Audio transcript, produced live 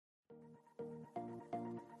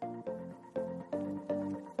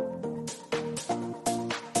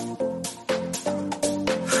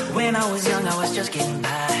When I was young, I was just getting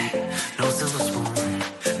by. No silver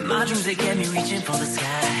spoon. My dreams, they kept me reaching for the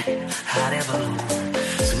sky. Hot air balloon.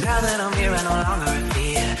 So now that I'm here, I no longer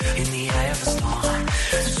fear in the eye of the storm.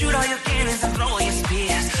 So shoot all your cannons and throw all your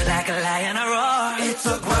spears like a lion a roar. It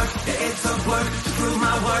took work, yeah, it took work to prove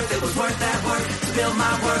my worth. It was worth that work to build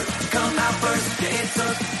my work, to come out first. Yeah, it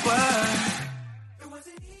took work.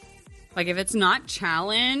 Like, if it's not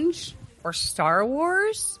Challenge or Star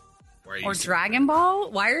Wars or Dragon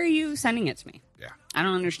Ball, why are you sending it to me? Yeah. I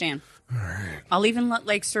don't understand. All right. I'll even let,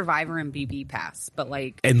 like, Survivor and BB pass, but,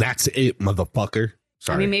 like... And that's it, motherfucker.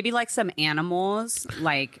 Sorry. I mean, maybe, like, some animals,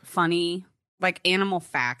 like, funny... Like, animal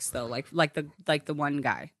facts, though. Like the one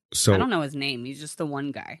guy. So, I don't know his name. He's just the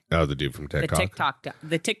one guy. Oh, the dude from TikTok?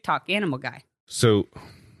 The TikTok animal guy. So,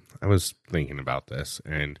 I was thinking about this,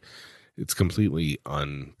 and... It's completely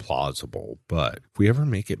unplausible, but if we ever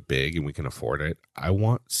make it big and we can afford it, I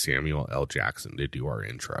want Samuel L. Jackson to do our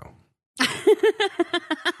intro.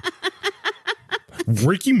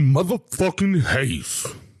 Ricky motherfucking Hayes.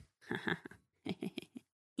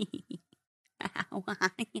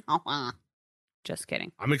 Just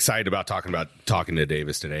kidding. I'm excited about talking to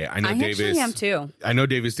Davis today. I actually am too. I know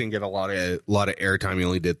Davis didn't get a lot of airtime. He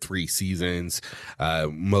only did 3 seasons,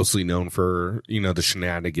 mostly known for the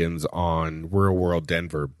shenanigans on Real World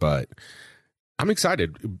Denver. But I'm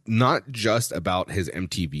excited, not just about his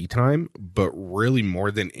MTV time, but really more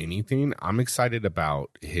than anything, I'm excited about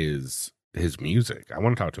his music. I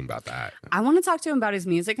want to talk to him about that. I want to talk to him about his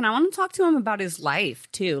music, and I want to talk to him about his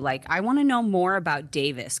life too. Like, I want to know more about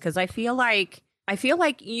Davis, because I feel like,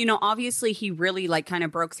 obviously he really like kind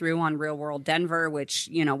of broke through on Real World Denver, which,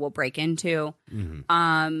 we'll break into.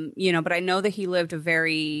 Mm-hmm. But I know that he lived a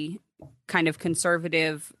very kind of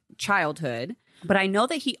conservative childhood. But I know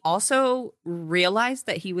that he also realized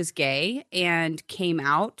that he was gay and came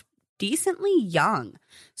out decently young.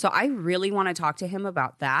 So I really want to talk to him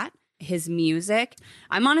about that. His music.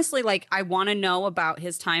 I'm honestly like, I want to know about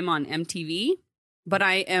his time on MTV, but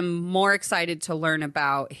I am more excited to learn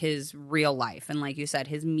about his real life. And like you said,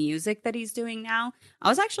 his music that he's doing now. I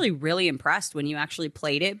was actually really impressed when you actually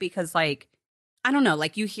played it, because like, I don't know,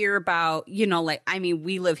 like you hear about,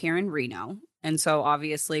 we live here in Reno. And so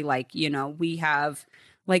obviously, like, we have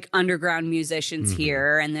like underground musicians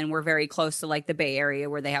here, and then we're very close to like the Bay Area,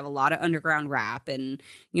 where they have a lot of underground rap, and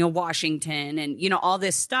Washington, and all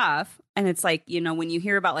this stuff. And it's like, when you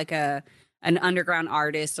hear about like an underground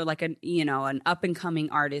artist, or like an up and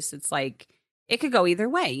coming artist, it's like it could go either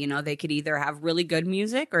way. They could either have really good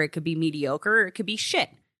music, or it could be mediocre, or it could be shit.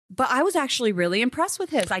 But I was actually really impressed with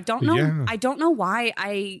his. I don't know. Yeah. I don't know why.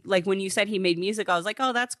 I like when you said he made music, I was like,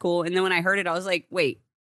 oh, that's cool. And then when I heard it, I was like, wait.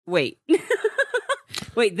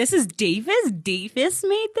 Wait, this is Davis? Davis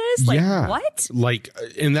made this? Like, yeah. What? Like,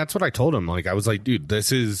 and that's what I told him. Like, I was like, dude,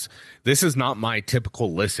 this is not my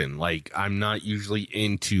typical listen. Like, I'm not usually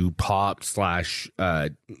into pop / like,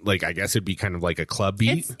 I guess it'd be kind of like a club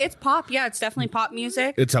beat. It's pop. Yeah, it's definitely pop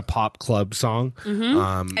music. It's a pop club song.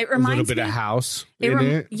 Mm-hmm. It reminds a little bit of house in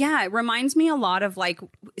it. Yeah, it reminds me a lot of like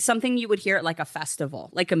something you would hear at like a festival,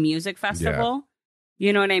 like a music festival. Yeah.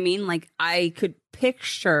 You know what I mean? Like, I could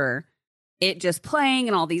picture it just playing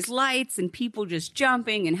and all these lights and people just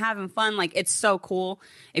jumping and having fun. Like, it's so cool.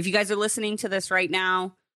 If you guys are listening to this right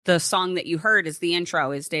now, the song that you heard is the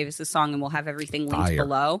intro, is Davis's song, and we'll have everything linked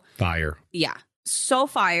below. Fire. Yeah. So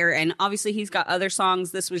fire. And obviously he's got other songs.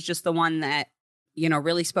 This was just the one that,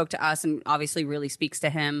 really spoke to us, and obviously really speaks to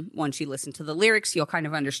him. Once you listen to the lyrics, you'll kind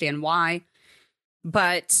of understand why.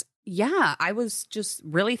 But yeah, I was just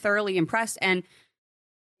really thoroughly impressed. And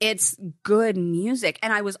it's good music.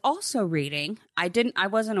 And I was also reading, I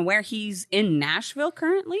wasn't aware he's in Nashville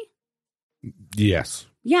currently. Yes.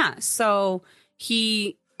 Yeah. So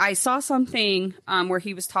I saw something where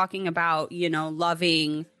he was talking about,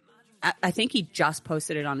 loving, I think he just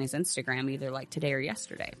posted it on his Instagram either like today or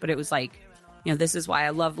yesterday, but it was like, this is why I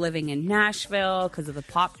love living in Nashville, because of the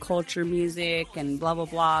pop culture music and blah, blah,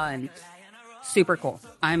 blah. And super cool.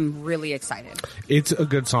 I'm really excited. It's a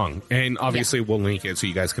good song. And obviously we'll link it so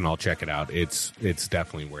you guys can all check it out. It's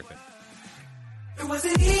definitely worth it. It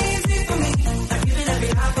wasn't easy for me. I've given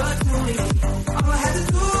every opportunity. All I had to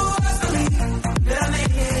do was believe that I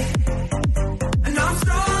made it. And now I'm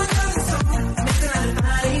strong as a stone. Mixing and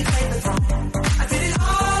finally played the song. I did it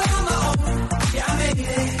all on my own. Yeah, I made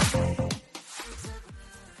it.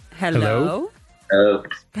 Hello? Hello.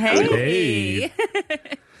 Hey.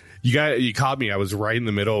 You caught me. I was right in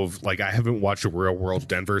the middle of like, I haven't watched a Real World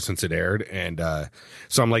Denver since it aired, and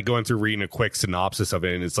so I'm like going through reading a quick synopsis of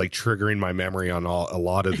it, and it's like triggering my memory on a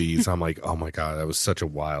lot of these. I'm like, oh my god, that was such a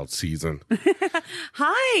wild season.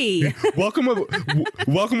 Hi, welcome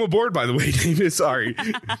aboard. By the way, Davis. Sorry.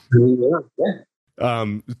 Yeah.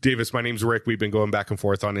 Davis, my name's Rick. We've been going back and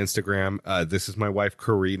forth on Instagram. This is my wife,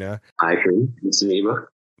 Karina. Hi, Karina. This is Eva.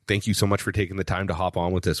 Thank you so much for taking the time to hop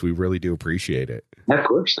on with us. We really do appreciate it. Yeah, of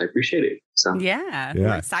course. I appreciate it. So. Yeah,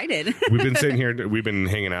 we're excited. We've been sitting here. We've been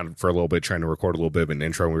hanging out for a little bit, trying to record a little bit of an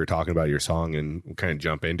intro. And we were talking about your song and kind of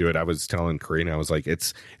jump into it. I was telling Karina, I was like,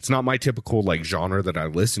 it's not my typical like genre that I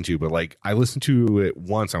listen to, but like I listened to it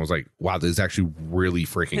once. I was like, wow, this is actually really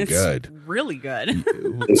freaking good. Really good.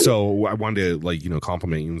 So I wanted to like,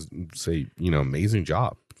 compliment you and say, amazing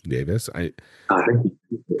job, Davis. I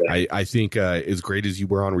think as great as you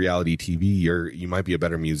were on reality TV, you might be a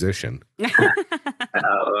better musician.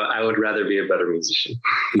 I would rather be a better musician.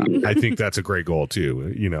 I think that's a great goal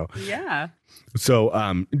too, Yeah.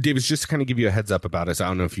 So, Davis, just to kind of give you a heads up about us, I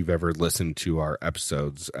don't know if you've ever listened to our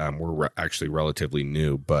episodes. We're actually relatively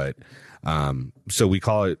new, but so we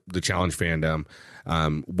call it the Challenge Fandom.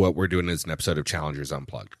 What we're doing is an episode of Challengers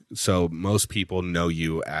Unplugged. So most people know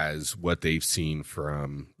you as what they've seen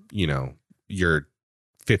from, your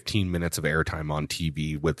 15 minutes of airtime on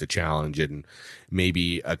TV with the challenge and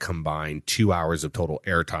maybe a combined 2 hours of total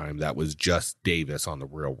airtime that was just Davis on the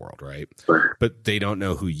Real World, right? But they don't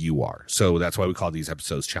know who you are. So that's why we call these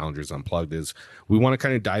episodes Challengers Unplugged, is we want to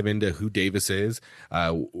kind of dive into who Davis is,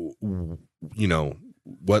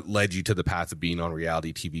 what led you to the path of being on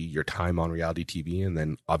reality TV, your time on reality TV, and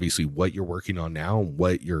then obviously what you're working on now,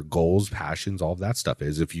 what your goals, passions, all of that stuff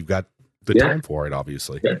is, if you've got the time for it,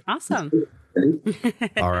 obviously. Awesome.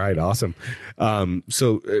 All right. Awesome.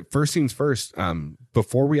 So first things first,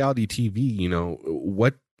 before reality TV,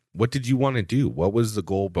 what did you want to do? What was the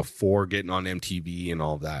goal before getting on MTV and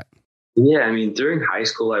all that? Yeah. I mean, during high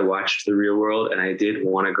school, I watched The Real World and I did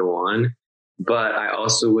want to go on, but I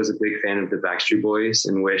also was a big fan of the Backstreet Boys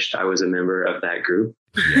and wished I was a member of that group.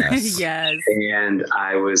 Yes. Yes. And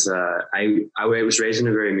I was raised in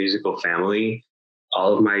a very musical family.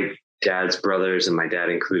 All of my dad's brothers, and my dad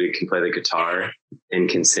included, can play the guitar and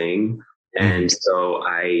can sing. And so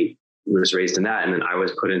I was raised in that. And then I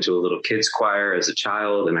was put into a little kids choir as a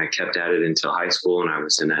child, and I kept at it until high school. And I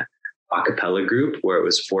was in a cappella group where it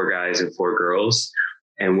was 4 guys and 4 girls.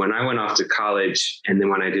 And when I went off to college, and then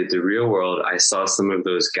when I did The Real World, I saw some of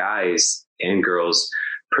those guys and girls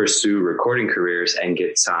pursue recording careers and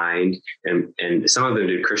get signed. And some of them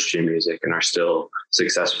did Christian music and are still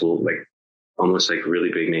successful, like almost like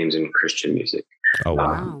really big names in Christian music. Oh,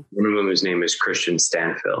 wow. One of them, his name is Christian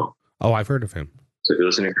Stanfill. Oh, I've heard of him. So if you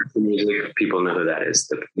listen to Christian music, people know who that is.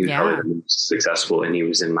 He's probably the most successful, and he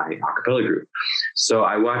was in my a cappella group. So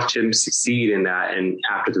I watched him succeed in that. And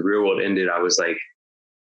after The Real World ended, I was like,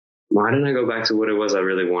 why didn't I go back to what it was I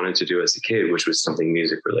really wanted to do as a kid, which was something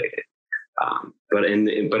music related? But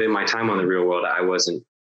in my time on The Real World, I wasn't,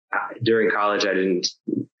 during college, I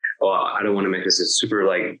don't want to make this a super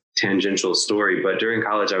like tangential story, but during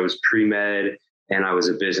college I was pre-med and I was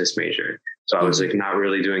a business major. So I was like not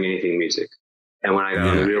really doing anything music. And when I got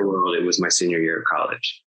on The Real World, it was my senior year of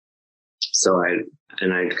college. So I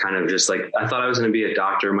kind of just like, I thought I was going to be a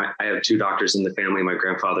doctor. I have 2 doctors in the family, my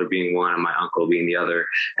grandfather being one and my uncle being the other.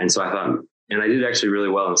 And so I thought, and I did actually really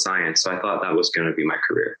well in science. So I thought that was going to be my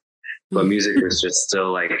career. But music was just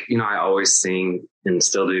still like, I always sing and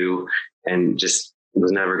still do, and just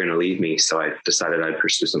was never going to leave me. So I decided I'd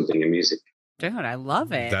pursue something in music. Dude, I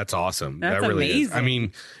love it. That's awesome. That's that really amazing. is. I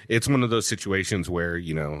mean, it's one of those situations where,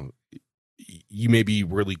 you may be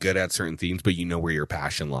really good at certain things, but where your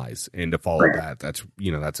passion lies, and to follow that,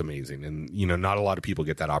 that's amazing. And, not a lot of people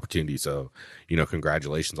get that opportunity. So,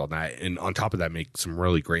 congratulations on that. And on top of that, make some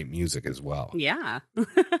really great music as well. Yeah.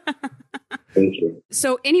 Thank you.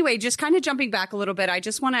 So anyway, just kind of jumping back a little bit, I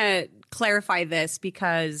just want to clarify this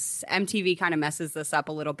because MTV kind of messes this up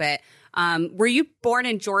a little bit. Were you born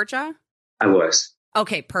in Georgia? I was.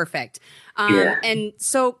 Okay, perfect. Yeah. And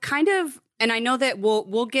so kind of, and I know that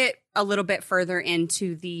we'll get a little bit further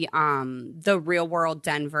into the Real World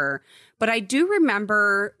Denver, but I do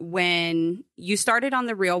remember when you started on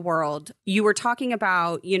The Real World, you were talking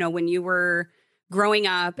about, when you were growing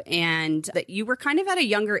up and that you were kind of at a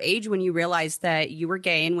younger age when you realized that you were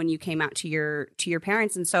gay and when you came out to your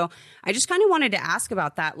parents. And so I just kind of wanted to ask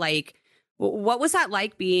about that. Like, what was that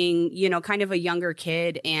like being, kind of a younger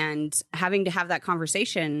kid and having to have that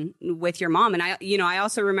conversation with your mom? And I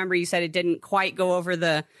also remember you said it didn't quite go over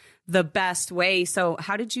the best way. So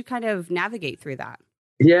how did you kind of navigate through that?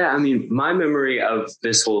 Yeah, I mean, my memory of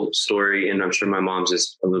this whole story, and I'm sure my mom's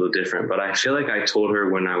is a little different, but I feel like I told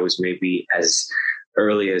her when I was maybe as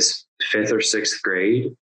early as 5th or 6th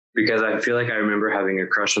grade, because I feel like I remember having a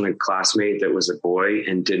crush on a classmate that was a boy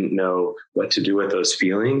and didn't know what to do with those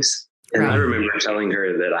feelings. And I remember telling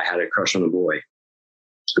her that I had a crush on a boy.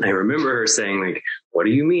 And I remember her saying, like, what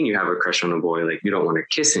do you mean you have a crush on a boy? Like, you don't want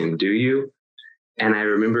to kiss him, do you? And I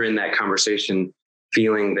remember in that conversation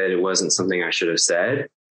feeling that it wasn't something I should have said.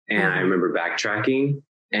 And I remember backtracking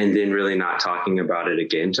and then really not talking about it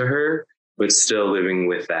again to her, but still living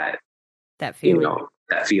with that feeling,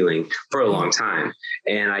 that feeling for a long time.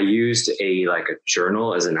 And I used a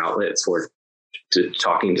journal as an outlet for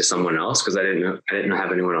talking to someone else, because I didn't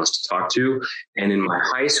have anyone else to talk to. And in my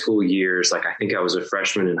high school years, I think I was a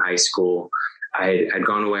freshman in high school, I'd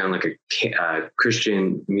gone away on a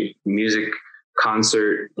Christian music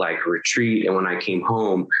concert, retreat. And when I came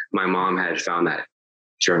home, my mom had found that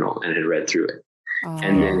journal and had read through it.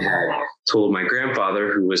 And then had told my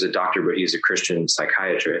grandfather, who was a doctor, but he's a Christian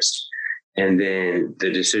psychiatrist. And then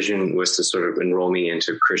the decision was to sort of enroll me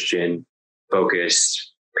into Christian focused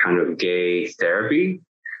kind of gay therapy.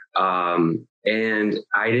 And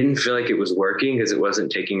I didn't feel like it was working because it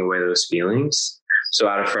wasn't taking away those feelings. So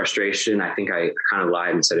out of frustration, I think I kind of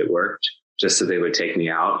lied and said it worked just so they would take me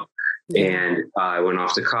out. And I went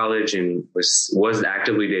off to college and was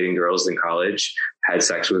actively dating girls in college, had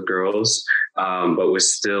sex with girls, but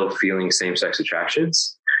was still feeling same-sex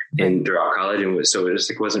attractions and throughout college. And so it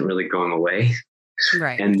just wasn't really going away.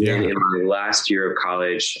 Right. And then in my last year of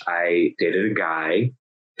college, I dated a guy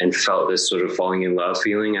and felt this sort of falling in love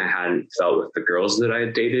feeling I hadn't felt with the girls that I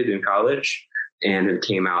had dated in college, and it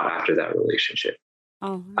came out after that relationship.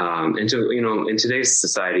 And so, in today's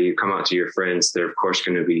society, you come out to your friends, they're of course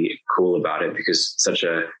going to be cool about it because it's such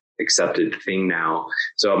a accepted thing now.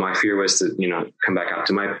 So my fear was to, come back out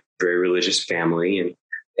to my very religious family.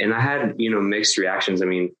 And I had, mixed reactions. I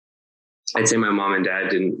mean, I'd say my mom and dad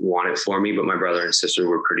didn't want it for me, but my brother and sister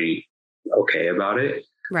were pretty okay about it.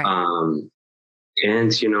 Right.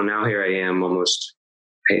 And, now here I am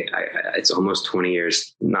it's almost 20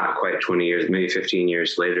 years, not quite 20 years, maybe 15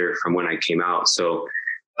 years later from when I came out. So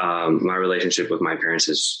my relationship with my parents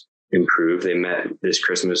has improved. They met this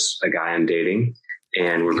Christmas a guy I'm dating,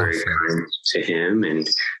 and we're very kind to him. And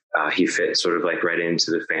he fit sort of right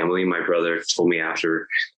into the family. My brother told me after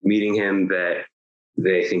meeting him that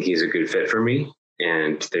they think he's a good fit for me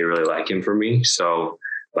and they really like him for me. So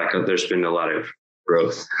there's been a lot of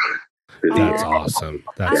growth. That's awesome.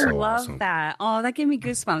 That's I love awesome. that. Oh, that gave me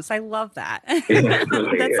goosebumps. I love that. Yeah.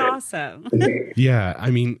 That's awesome. Yeah.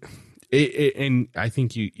 I mean, and I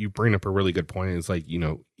think you bring up a really good point.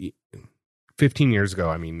 It's 15 years ago,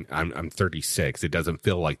 I mean, I'm 36. It doesn't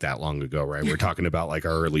feel like that long ago, right? We're talking about our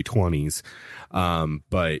early 20s.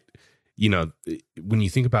 But when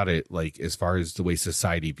you think about it, as far as the way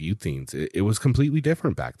society viewed things, it was completely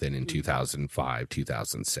different back then in 2005,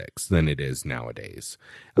 2006 than it is nowadays.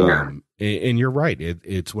 Yeah. And you're right.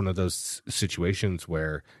 It's one of those situations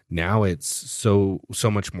where now it's so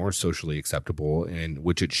much more socially acceptable, and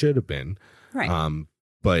which it should have been. Right.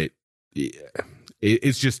 But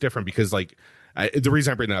it's just different because the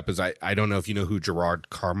reason I bring that up is I don't know if you know who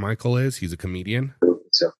Gerard Carmichael is. He's a comedian.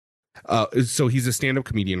 So he's a stand-up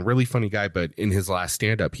comedian, really funny guy, but in his last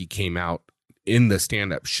stand-up, he came out in the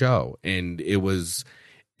stand-up show, and it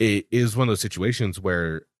is one of those situations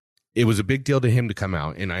where it was a big deal to him to come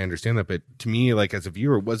out, and I understand that, but to me, as a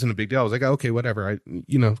viewer, it wasn't a big deal. I was like, okay, whatever.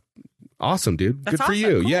 Awesome, dude. That's good for awesome.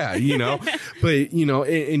 you. Cool. Yeah, but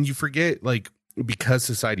and you forget because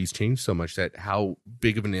society's changed so much, that how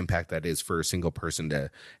big of an impact that is for a single person to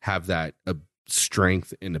have that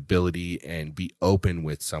strength and ability and be open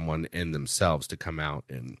with someone and themselves to come out.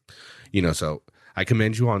 And so I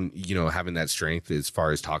commend you on having that strength as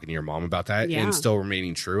far as talking to your mom about that and still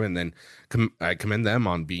remaining true. And then I commend them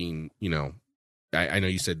on being I know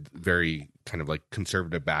you said very kind of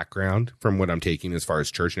conservative background from what I'm taking as far as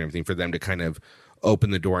church and everything, for them to kind of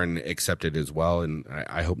open the door and accept it as well. And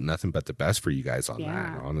I hope nothing but the best for you guys on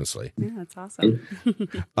that, honestly. Yeah, that's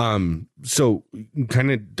awesome. So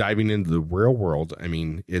kind of diving into the real world, I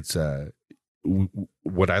mean, it's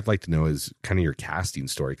what I'd like to know is kind of your casting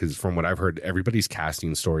story, because from what I've heard, everybody's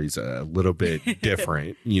casting story is a little bit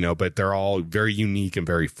different, but they're all very unique and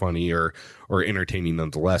very funny or entertaining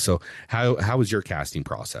nonetheless. So how was your casting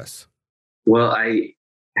process? Well, I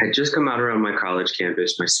had just come out around my college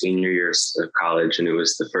campus, my senior year of college, and it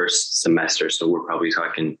was the first semester. So we're probably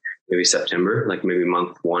talking maybe September, maybe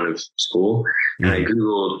month 1 of school. Mm-hmm. And I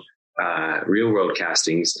Googled real world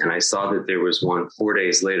castings, and I saw that there was one 4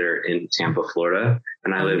 days later in Tampa, Florida.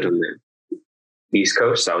 And I lived on the East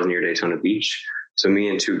Coast. I was near Daytona Beach. So me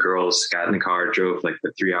and two girls got in the car, drove like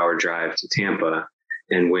the 3-hour drive to Tampa,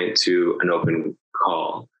 and went to an open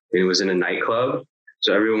call. It was in a nightclub.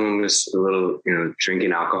 So everyone was a little,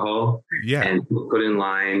 drinking alcohol, and put in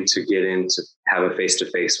line to get in to have a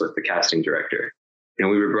face-to-face with the casting director. And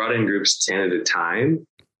we were brought in groups 10 at a time.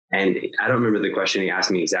 And I don't remember the question he asked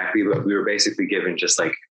me exactly, but we were basically given just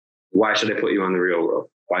like, why should I put you on the real world?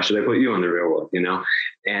 Why should I put you on the real world?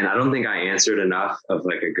 And I don't think I answered enough of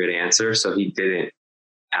like a good answer. So he didn't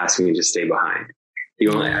ask me to stay behind.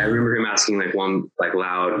 I remember him asking like one like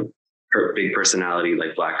loud, big personality,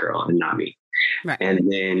 like black girl, and not me. Right. And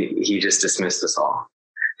then he just dismissed us all.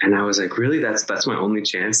 And I was like, really? That's my only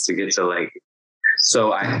chance to get to like,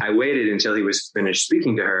 so I waited until he was finished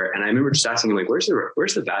speaking to her. And I remember just asking him like, where's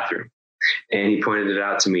the bathroom? And he pointed it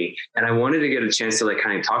out to me. And I wanted to get a chance to like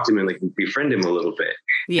kind of talk to him and like befriend him a little bit.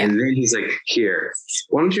 Yeah. And then he's like, here,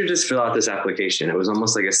 why don't you just fill out this application? It was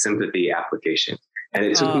almost like a sympathy application. And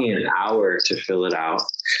it took me an hour to fill it out.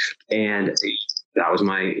 And that was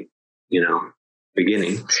my,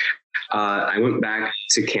 beginning. I went back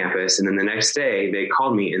to campus, and then the next day they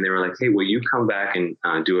called me and they were like, hey, will you come back and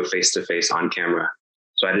do a face-to-face on camera?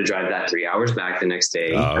 So I had to drive that 3 hours back the next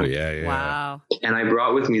day. Oh, yeah. Wow. And I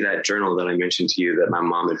brought with me that journal that I mentioned to you that my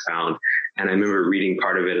mom had found. And I remember reading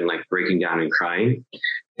part of it and like breaking down and crying.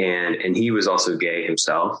 And he was also gay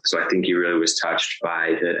himself. So I think he really was touched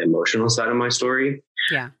by the emotional side of my story.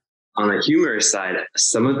 Yeah. On the humorous side,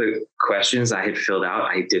 some of the questions I had filled out,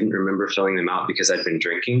 I didn't remember filling them out because I'd been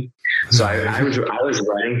drinking. So I was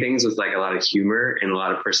writing things with like a lot of humor and a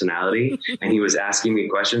lot of personality. And he was asking me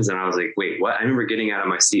questions and I was like, wait, what? I remember getting out of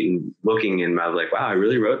my seat and looking, and I was like, wow, I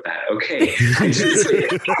really wrote that. Okay. I just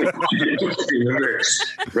remember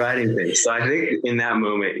writing things. So I think in that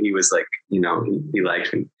moment, he was like, he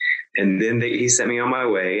liked me. And then he sent me on my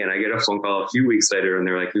way, and I get a phone call a few weeks later, and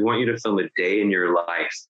they're like, we want you to film a day in your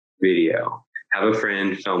life video. Have a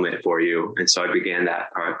friend film it for you. And so I began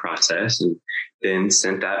that process and then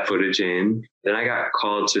sent that footage in. Then I got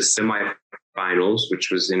called to semifinals,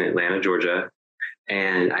 which was in Atlanta, Georgia.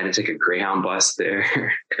 And I had to take a Greyhound bus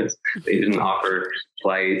there because they didn't offer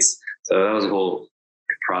flights. So that was a whole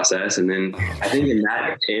process. And then I think in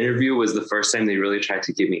that interview was the first time they really tried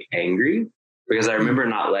to get me angry, because I remember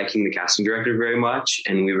not liking the casting director very much.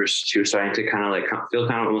 And she was starting to kind of like feel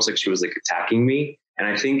kind of almost like she was like attacking me. And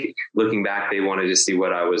I think looking back, they wanted to see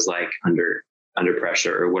what I was like under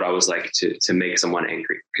pressure, or what I was like to make someone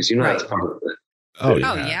angry. Because that's part of it. Oh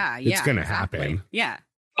yeah. It's going to happen. Yeah.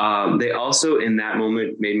 They also in that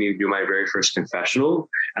moment made me do my very first confessional.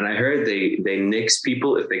 And I heard they nix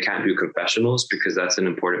people if they can't do confessionals, because that's an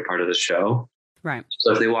important part of the show. Right.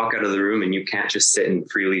 So if they walk out of the room and you can't just sit and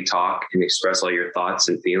freely talk and express all your thoughts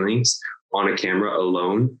and feelings on a camera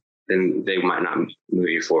alone, then they might not move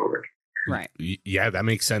you forward. Right. Yeah, that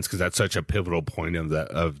makes sense, because that's such a pivotal point of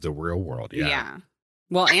the real world. Yeah.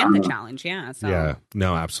 Well, and the challenge. Yeah. So. Yeah.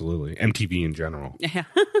 No, absolutely. MTV in general. Yeah.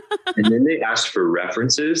 And then they asked for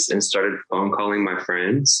references and started phone calling my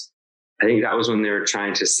friends. I think that was when they were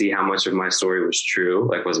trying to see how much of my story was true.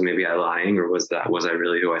 Like, was maybe I lying, or was I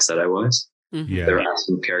really who I said I was? Mm-hmm. Yeah. They were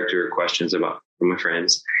asking character questions from my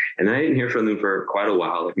friends. And then I didn't hear from them for quite a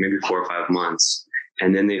while, like maybe 4 or 5 months.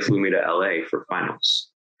 And then they flew me to LA for finals.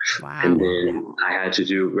 Wow. And then I had to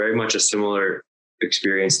do very much a similar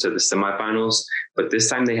experience to the semifinals, but this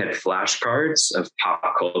time they had flashcards of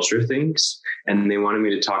pop culture things. And they wanted me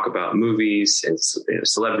to talk about movies and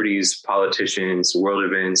celebrities, politicians, world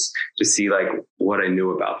events, to see like what I knew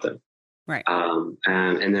about them. Right. And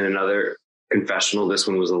then another confessional. This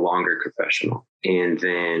one was a longer confessional. And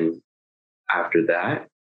then after that,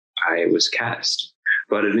 I was cast.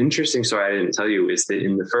 But an interesting story I didn't tell you is that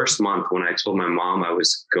in the first month, when I told my mom I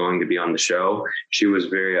was going to be on the show, she was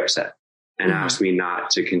very upset and asked me not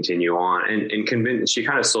to continue on, and convinced, she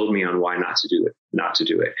kind of sold me on why not to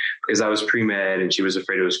do it, because I was pre-med and she was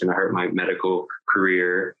afraid it was going to hurt my medical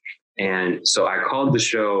career. And so I called the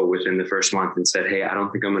show within the first month and said, hey, I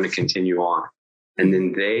don't think I'm going to continue on. And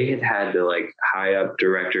then they had the like high up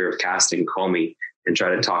director of casting call me and try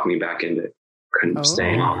to talk me back into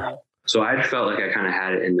staying on. So I felt like I kind of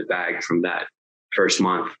had it in the bag from that first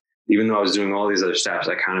month. Even though I was doing all these other steps,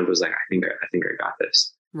 I kind of was like, I think I got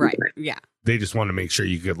this. Right. Yeah. They just want to make sure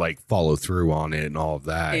you could like follow through on it and all of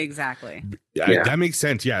that. Exactly. Yeah. That makes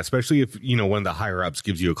sense. Yeah. Especially if, one of the higher ups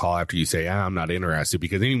gives you a call after you say, I'm not interested,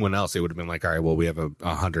 because anyone else, they would have been like, all right, well, we have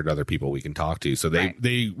 100 other people we can talk to. So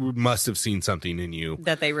they must have seen something in you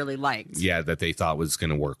that they really liked. Yeah. That they thought was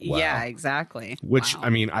going to work well. Yeah, exactly. Which, wow. I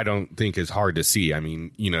mean, I don't think is hard to see. I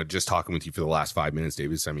mean, just talking with you for the last 5 minutes,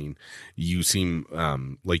 Davis, I mean, you seem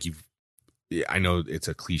like you've I know it's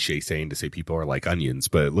a cliche saying to say people are like onions,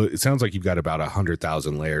 but it sounds like you've got about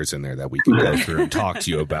 100,000 layers in there that we can go through and talk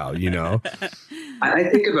to you about, you know? I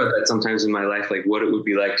think about that sometimes in my life, like what it would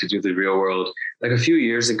be like to do the real world. Like a few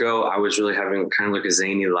years ago, I was really having kind of like a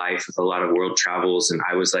zany life with a lot of world travels. And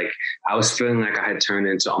I was feeling like I had turned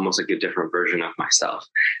into almost like a different version of myself.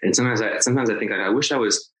 And sometimes I think like, I wish I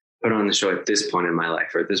was put on the show at this point in my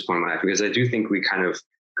life or at this point in my life, because I do think we kind of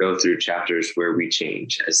go through chapters where we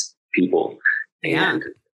change as people. Yeah. And,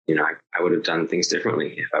 you know, I would have done things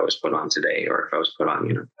differently if I was put on today or if I was put on, 5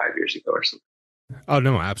 years ago or something. Oh,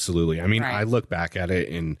 no, absolutely. I mean, Right. I look back at it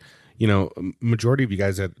and, majority of you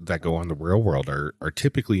guys that go on the real world are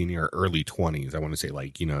typically in your early 20s. I want to say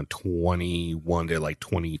 21 to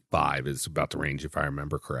 25 is about the range, if I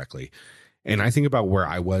remember correctly. And I think about where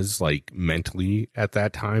I was like mentally at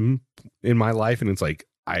that time in my life. And it's like,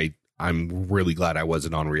 I'm really glad I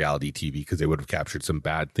wasn't on reality TV because they would have captured some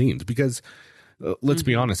bad themes because let's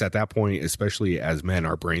be honest, at that point, especially as men,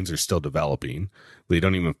 our brains are still developing. They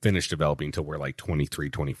don't even finish developing until we're like 23,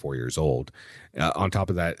 24 years old. On top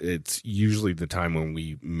of that, it's usually the time when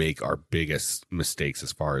we make our biggest mistakes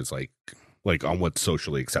as far as like on what's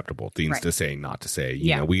socially acceptable, things to say, not to say.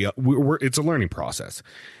 You know, we're it's a learning process,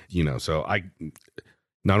 so I,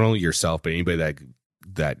 not only yourself, but anybody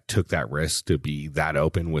that took that risk to be that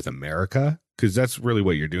open with America, because that's really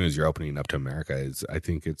what you're doing is you're opening up to America. I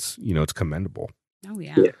think it's, it's commendable. Oh,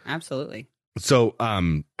 yeah, absolutely. So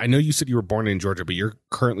I know you said you were born in Georgia, but you're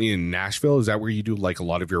currently in Nashville. Is that where you do like a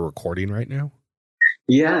lot of your recording right now?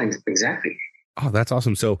 Yeah, exactly. Oh, that's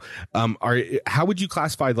awesome. So how would you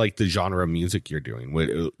classify like the genre of music you're doing?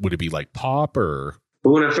 Would it be like pop or?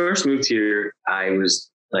 Well, when I first moved here, I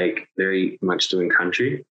was like very much doing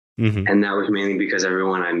country. Mm-hmm. And that was mainly because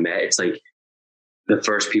everyone I met, it's like the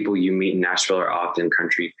first people you meet in Nashville are often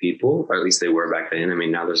country people, or at least they were back then. I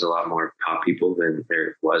mean, now there's a lot more pop people than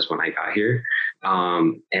there was when I got here.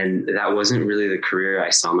 And that wasn't really the career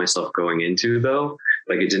I saw myself going into, though.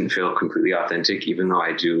 Like it didn't feel completely authentic, even though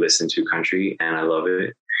I do listen to country and I love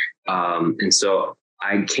it. And so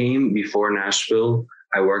I came before Nashville.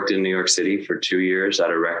 I worked in New York City for 2 years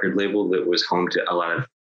at a record label that was home to a lot of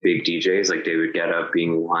big DJs, like David Guetta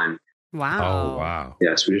being one. Wow. Oh, wow.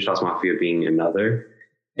 Yeah, Swedish House Mafia being another.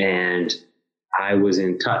 And I was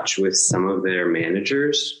in touch with some of their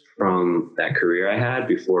managers from that career I had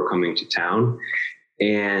before coming to town.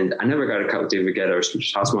 And I never got a cut with David Guetta or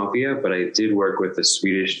Swedish House Mafia, but I did work with a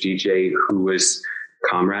Swedish DJ who was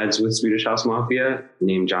comrades with Swedish House Mafia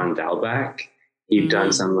named John Dahlback. He'd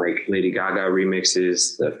done some like Lady Gaga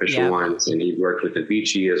remixes, the official ones, and he'd worked with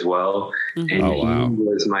Avicii as well. Mm-hmm. And he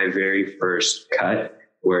was my very first cut,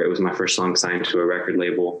 where it was my first song signed to a record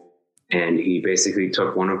label. And he basically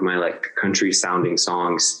took one of my like country sounding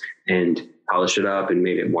songs and polished it up and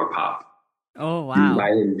made it more pop. Oh, wow. And by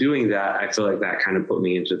him doing that, I feel like that kind of put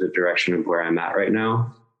me into the direction of where I'm at right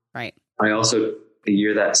now. Right. I also, the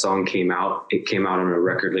year that song came out, it came out on a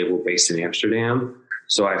record label based in Amsterdam.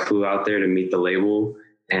 So I flew out there to meet the label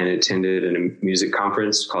and attended a music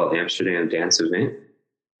conference called Amsterdam Dance Event.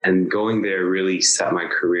 And going there really set my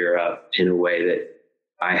career up in a way that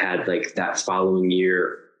I had like that following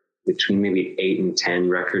year between maybe 8 and 10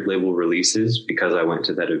 record label releases because I went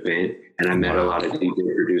to that event and I met a lot of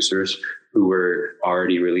DJ producers who were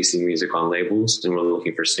already releasing music on labels and were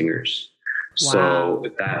looking for singers. Wow. So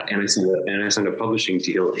with that, and I signed a publishing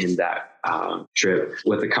deal in that trip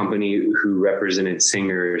with a company who represented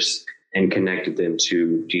singers and connected them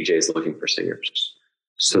to DJs looking for singers.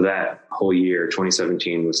 So that whole year,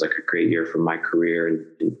 2017, was like a great year for my career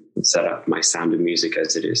and set up my sound of music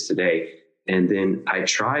as it is today. And then I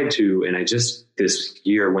tried to, and I just this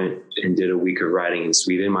year went and did a week of writing in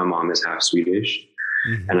Sweden. My mom is half Swedish.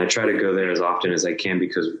 Mm-hmm. And I try to go there as often as I can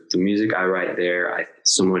because the music I write there,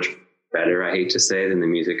 it's so much better, I hate to say, than the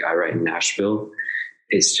music I write in Nashville.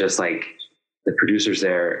 It's just like the producers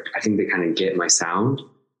there, I think they kind of get my sound.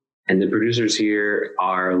 And the producers here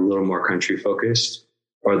are a little more country focused,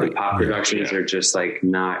 or the pop productions are just like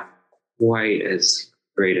not quite as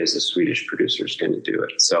great as the Swedish producer is going to do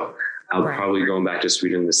it. So I'll probably go back to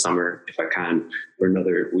Sweden this summer if I can for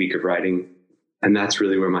another week of writing. And that's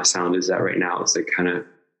really where my sound is at right now. It's like kind of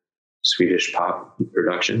Swedish pop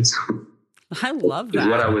productions. I love that.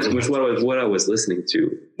 What I was listening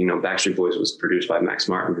to. You know, Backstreet Boys was produced by Max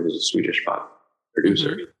Martin, who's a Swedish pop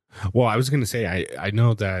producer. Mm-hmm. Well, I was going to say, I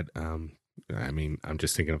know that, I mean, I'm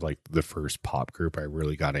just thinking of like the first pop group I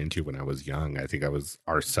really got into when I was young. I think I was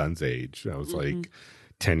our son's age. I was like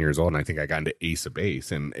 10 years old, and I think I got into Ace of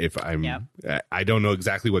Base. And if I don't know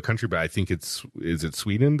exactly what country, but I think is it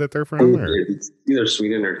Sweden that they're from? Or? It's either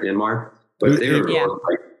Sweden or Denmark, but they were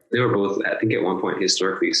they were both, I think at one point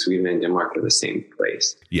historically, Sweden and Denmark were the same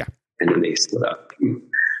place. Yeah. And then they split up.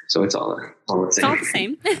 So it's all the same. It's all the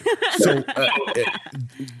same. So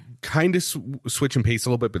kind of switching pace a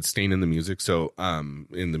little bit, but staying in the music. So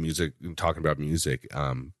in the music, talking about music,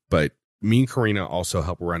 but me and Karina also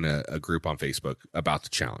help run a group on Facebook about the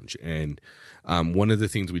challenge. And one of the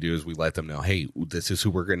things we do is we let them know, hey, this is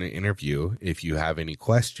who we're going to interview. If you have any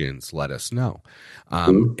questions, let us know.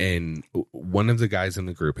 And one of the guys in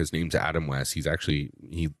the group, his name's Adam West.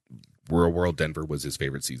 Real World Denver was his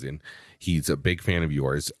favorite season. He's a big fan of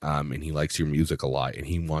yours, and he likes your music a lot. And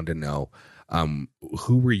he wanted to know,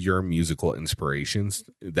 who were your musical inspirations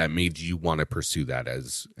that made you want to pursue that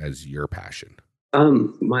as your passion?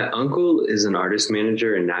 My uncle is an artist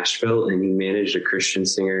manager in Nashville, and he managed a Christian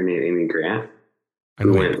singer named Amy Grant,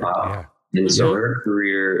 who went off. And so her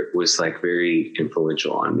career was like very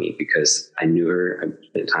influential on me because I knew her. I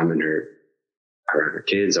spent time around her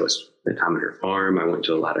kids. I spent time at her farm. I went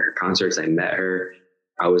to a lot of her concerts. I met her.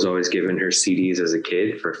 I was always giving her CDs as a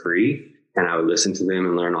kid for free, and I would listen to them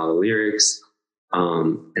and learn all the lyrics.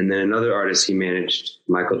 And then another artist he managed,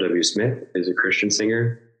 Michael W. Smith, is a Christian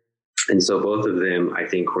singer. And so both of them, I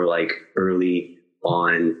think, were like early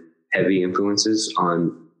on heavy influences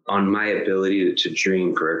on my ability to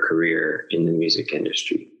dream for a career in the music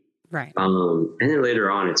industry. Right. And then later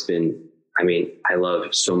on, it's been, I mean, I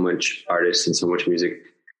love so much artists and so much music.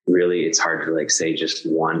 Really, it's hard to like say just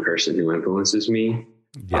one person who influences me.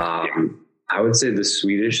 Yeah. I would say the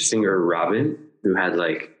Swedish singer Robin, who had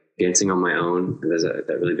like Dancing on My Own. There's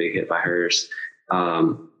that really big hit by hers.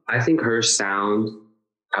 I think her sound,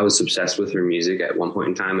 I was obsessed with her music at one point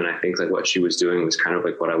in time. And I think like what she was doing was kind of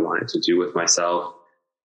like what I wanted to do with myself.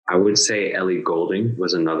 I would say Ellie Goulding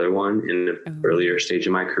was another one in the earlier stage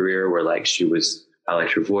of my career where like I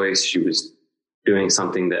liked her voice. She was doing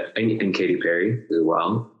something that, and Katy Perry as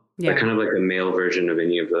well. Yeah. But kind of like a male version of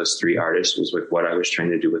any of those three artists was like what I was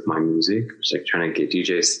trying to do with my music. It was like trying to get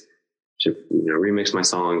DJs to, remix my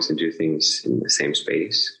songs and do things in the same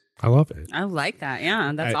space. I love it. I like that.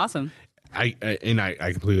 Yeah, that's awesome. I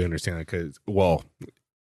completely understand that because, well,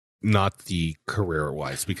 not the career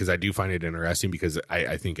wise, because I do find it interesting because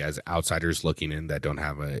I think as outsiders looking in that don't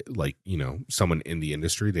have someone in the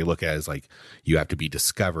industry, they look at it as like you have to be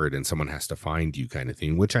discovered and someone has to find you kind of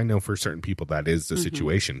thing, which I know for certain people that is the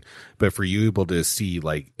situation. But for you able to see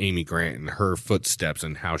like Amy Grant and her footsteps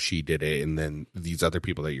and how she did it, and then these other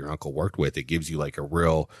people that your uncle worked with, it gives you like a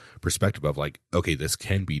real perspective of like, okay, this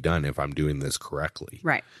can be done if I'm doing this correctly.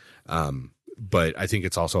 Right. But I think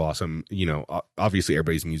it's also awesome. Obviously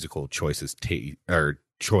everybody's musical choices taste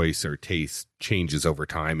changes over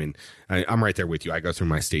time. And I'm right there with you. I go through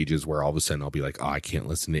my stages where all of a sudden I'll be like, oh, I can't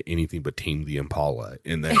listen to anything but Tame the Impala.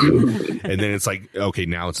 And then, and then it's like, okay,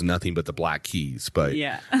 now it's nothing but the Black Keys. But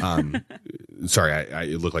yeah. Sorry,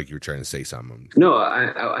 it looked like you were trying to say something. No,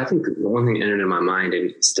 I think the one thing entered in my mind,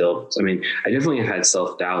 and still, I mean, I definitely have had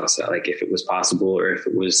self-doubts, like if it was possible or if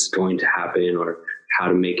it was going to happen or how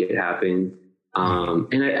to make it happen.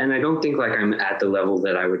 And I don't think like I'm at the level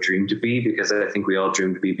that I would dream to be, because I think we all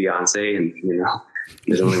dream to be Beyonce, and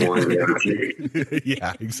there's only one Beyonce.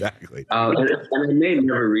 Yeah, exactly. And I may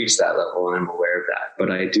never reach that level, and I'm aware of that.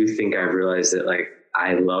 But I do think I've realized that like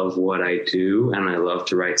I love what I do, and I love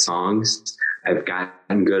to write songs. I've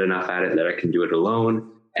gotten good enough at it that I can do it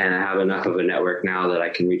alone, and I have enough of a network now that I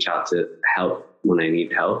can reach out to help when I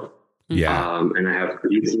need help. Yeah. And I have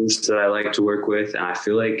producers that I like to work with, and I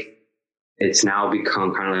feel like it's now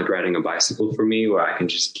become kind of like riding a bicycle for me, where I can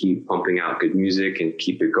just keep pumping out good music and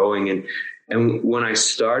keep it going. And when I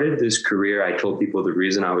started this career, I told people the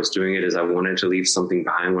reason I was doing it is I wanted to leave something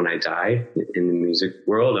behind when I died in the music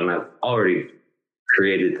world. And I've already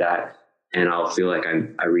created that. And I'll feel like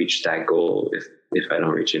I reached that goal if I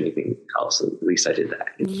don't reach anything else. At least I did that.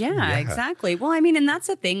 Yeah, exactly. Well, I mean, and that's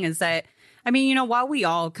the thing is that, I mean, while we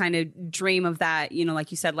all kind of dream of that,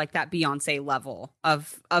 like you said, like that Beyonce level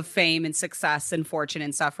of fame and success and fortune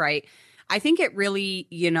and stuff, right? I think it really,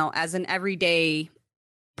 as an everyday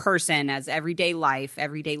person, as everyday life,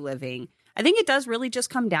 everyday living, I think it does really just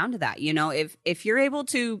come down to that. If you're able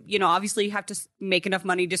to, obviously you have to make enough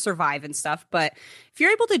money to survive and stuff. But if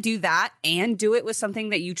you're able to do that and do it with something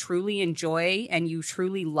that you truly enjoy and you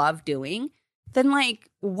truly love doing, then like,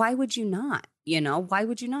 why would you not? Why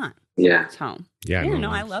would you not? Yeah. So, yeah,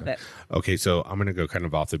 I love it. Okay, so I'm gonna go kind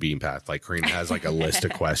of off the beaten path. Like Karina has like a list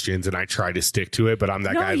of questions, and I try to stick to it, but I'm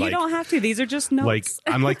that guy. You don't have to. These are just notes. Like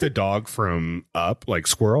I'm like the dog from Up, like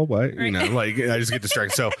squirrel. What right. Like I just get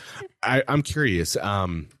distracted. So I'm curious.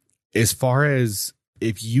 As far as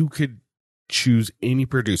if you could choose any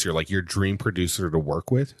producer, like your dream producer to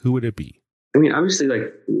work with, who would it be? I mean, obviously,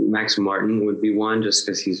 like Max Martin would be one, just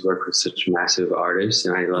because he's worked with such massive artists,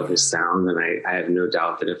 and I love his sound. And I have no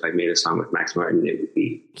doubt that if I made a song with Max Martin, it would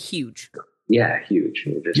be huge. Yeah, huge.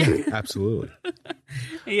 Yeah, absolutely.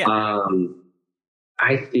 Yeah.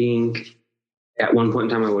 I think at one point in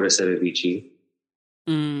time I would have said Avicii.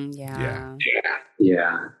 Yeah.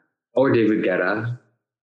 Or David Guetta.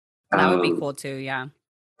 That would be cool too. Yeah.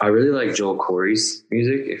 I really like Joel Corey's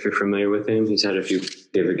music. If you're familiar with him, he's had a few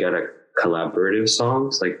David Guetta collaborative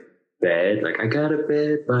songs, like Bed. Like I got a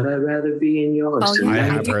bed, but I'd rather be in yours. Oh, yeah. I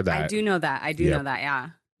have heard that. I do know that. Yeah.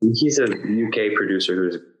 He's a UK producer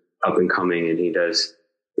who's up and coming, and he does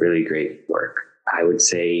really great work. I would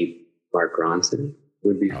say Mark Ronson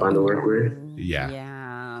would be fun to work with.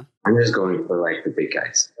 Yeah. I'm just going for like the big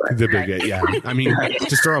guys. But. The big guy, yeah. I mean,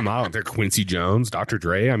 just throw them out there. Quincy Jones, Dr.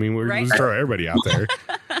 Dre. I mean, we're just throw everybody out there.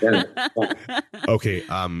 Okay.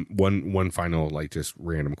 One final, like, just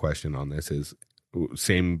random question on this is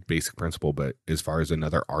same basic principle, but as far as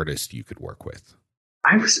another artist you could work with.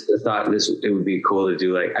 I thought it would be cool to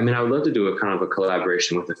do I would love to do a kind of a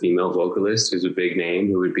collaboration with a female vocalist who's a big name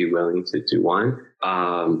who would be willing to do one.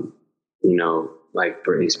 Like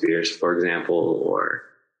Britney Spears, for example, or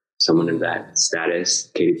someone in that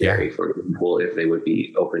status, Katy Perry, for example, if they would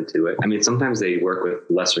be open to it. I mean, sometimes they work with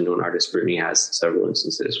lesser known artists. Britney has several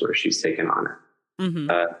instances where she's taken on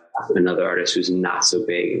another artist who's not so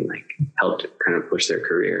big and like helped kind of push their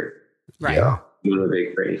career. Right. So, I'm a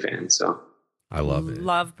big Britney fan, so. I love it.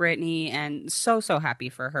 Love Britney, and so happy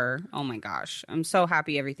for her. Oh my gosh. I'm so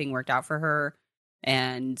happy everything worked out for her.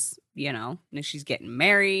 And, she's getting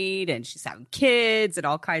married and she's having kids and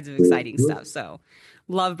all kinds of exciting stuff. So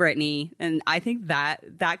love Britney. And I think that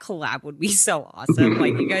collab would be so awesome.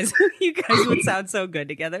 Like you guys would sound so good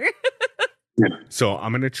together. So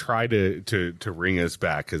I'm gonna try to ring us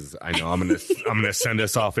back because I know I'm gonna send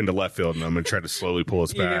us off into left field and I'm gonna try to slowly pull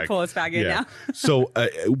us back. You're gonna pull us back in now. So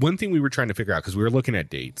one thing we were trying to figure out because we were looking at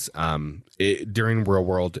dates during Real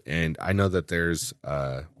World, and I know that there's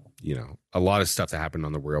a lot of stuff that happened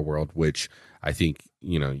on the Real World, which I think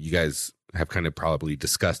you guys have kind of probably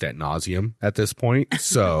discussed ad nauseum at this point.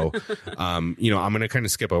 So, I'm going to kind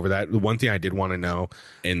of skip over that. The one thing I did want to know,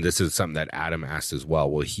 and this is something that Adam asked as well.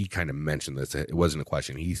 Well, he kind of mentioned this. It wasn't a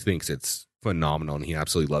question. He thinks it's phenomenal. And he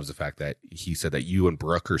absolutely loves the fact that he said that you and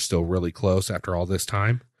Brooke are still really close after all this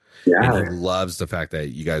time. Yeah. And he loves the fact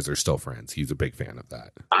that you guys are still friends. He's a big fan of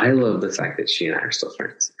that. I love the fact that she and I are still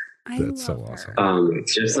friends. That's so awesome.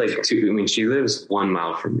 Just like she lives 1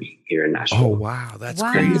 mile from me here in Nashville. Oh wow, that's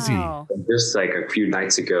crazy. Just like a few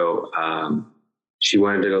nights ago, she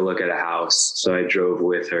wanted to go look at a house, so I drove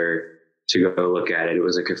with her to go look at it. It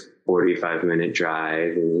was like a 45-minute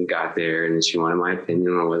drive, and we got there, and she wanted my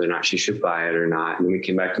opinion on whether or not she should buy it or not. And we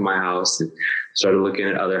came back to my house and started looking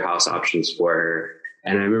at other house options for her.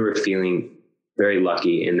 And I remember feeling very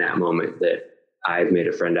lucky in that moment that I've made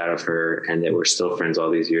a friend out of her and that we're still friends all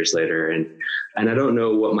these years later. And I don't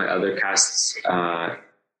know what my other casts,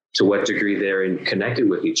 to what degree they're connected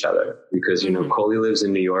with each other, because, Coley lives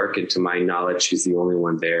in New York, and to my knowledge, she's the only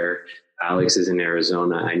one there. Alex is in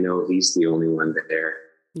Arizona. I know he's the only one there.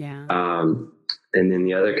 Yeah. And then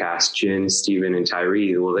the other cast, Jen, Steven, and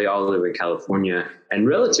Tyree, well, they all live in California and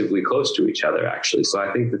relatively close to each other, actually. So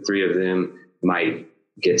I think the three of them might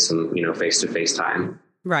get some, face-to-face time.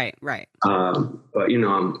 Right. But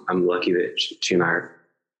I'm lucky that she and I are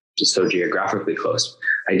just so geographically close.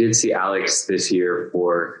 I did see Alex this year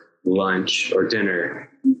for lunch or dinner,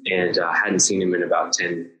 and I hadn't seen him in about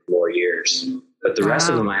 10 more years. But the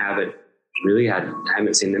rest of them I haven't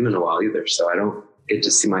seen them in a while either. So I don't get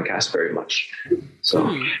to see my cast very much.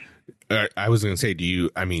 So I was going to say, do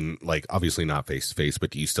you, obviously not face to face,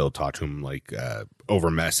 but do you still talk to him like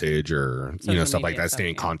over message or, stuff like that, stay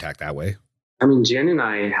in contact that way? I mean, Jen and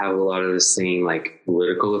I have a lot of the same like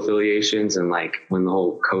political affiliations, and like when the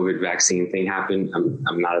whole COVID vaccine thing happened,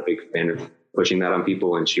 I'm not a big fan of pushing that on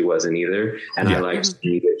people, and she wasn't either. And I like to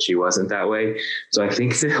see that she wasn't that way. So I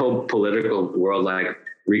think the whole political world like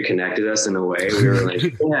reconnected us in a way. We were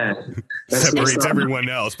like, separates everyone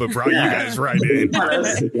else, but brought you guys right in. Brought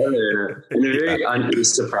us together in a very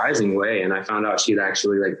surprising way. And I found out she'd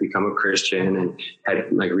actually like become a Christian and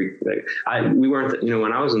had we weren't,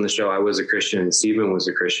 when I was on the show, I was a Christian and Steven was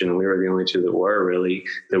a Christian, and we were the only two that were really,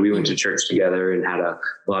 that we went to church together and had a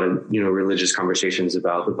lot of, religious conversations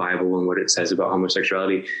about the Bible and what it says about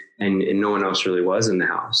homosexuality. And no one else really was in the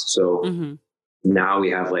house. So now we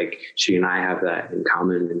have she and I have that in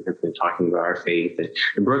common and have been talking about our faith.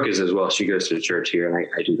 And Brooke is as well. She goes to church here, and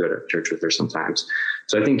I do go to church with her sometimes.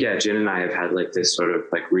 So I think, Jen and I have had this sort of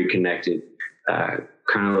reconnected, kind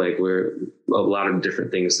of like we're lot of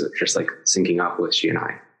different things that just like syncing up with she and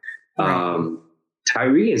I. Right.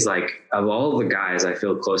 Tyree is like, of all the guys I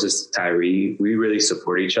feel closest to Tyree, we really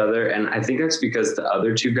support each other. And I think that's because the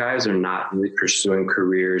other two guys are not really pursuing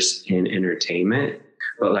careers in entertainment,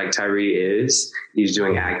 but like Tyree he's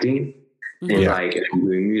doing acting and like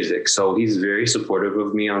doing music. So he's very supportive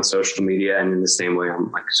of me on social media. And in the same way,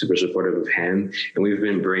 I'm like super supportive of him. And we've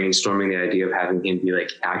been brainstorming the idea of having him be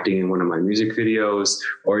like acting in one of my music videos,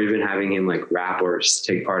 or even having him like rap or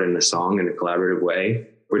take part in a song in a collaborative way.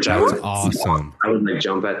 Which awesome. I would like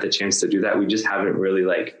jump at the chance to do that. We just haven't really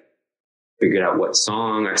like figured out what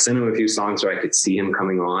song. I sent him a few songs where I could see him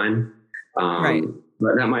coming on. Right.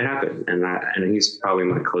 But that might happen. And he's probably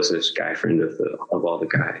my closest guy friend of all the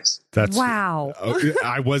guys. That's wow.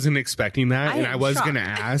 I wasn't expecting that. And I was going to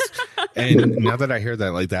ask. And now that I hear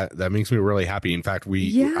that, like that makes me really happy. In fact,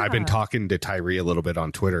 I've been talking to Tyree a little bit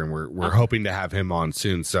on Twitter, and we're hoping to have him on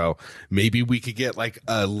soon. So maybe we could get like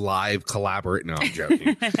a live collaborate. No, I'm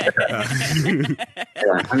joking.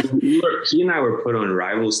 He and I were put on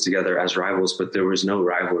Rivals together as rivals, but there was no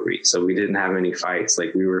rivalry. So we didn't have any fights.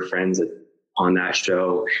 Like we were friends on that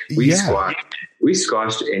show. We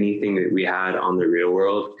squashed anything that we had on The Real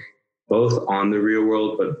World, both on The Real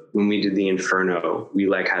World, but when we did the Inferno, we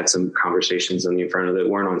like had some conversations on the Inferno that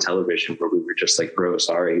weren't on television, where we were just like, bro,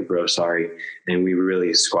 sorry. And we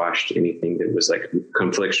really squashed anything that was like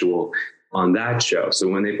conflictual on that show. So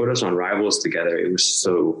when they put us on Rivals together, it was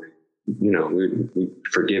so, we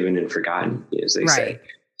forgiven and forgotten, as they say.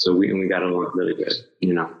 So we got along really good,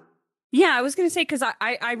 Yeah, I was going to say, because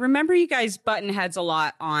I remember you guys button heads a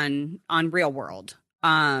lot on Real World.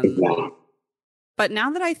 But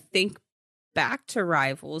now that I think back to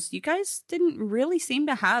Rivals, you guys didn't really seem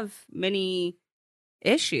to have many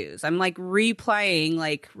issues. I'm like replaying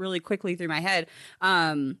like really quickly through my head.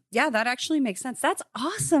 Yeah, that actually makes sense. That's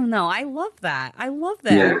awesome, though. I love that.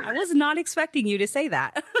 Yeah. I was not expecting you to say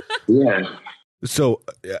that. Yeah. So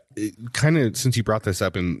kind of since you brought this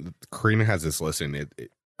up, and Karina has this listing,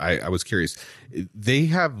 I was curious. They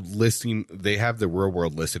have the Real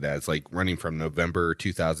World listed as like running from November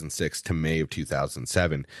 2006 to May of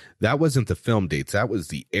 2007. That wasn't the film dates. That was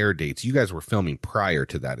the air dates. You guys were filming prior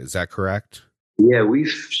to that. Is that correct? Yeah, we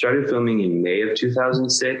started filming in May of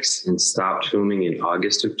 2006 and stopped filming in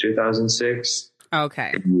August of 2006.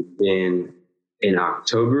 Okay. And then in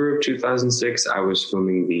October of 2006, I was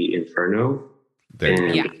filming the Inferno.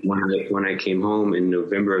 When I came home in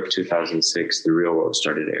November of 2006, The Real World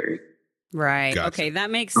started airing. Right. Gotcha. Okay,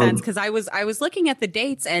 that makes sense, because I was looking at the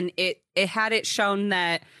dates, and it had it shown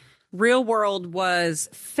that Real World was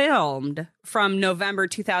filmed from November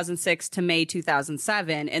 2006 to May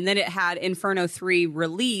 2007, and then it had Inferno 3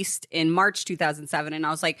 released in March 2007, and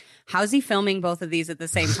I was like, how's he filming both of these at the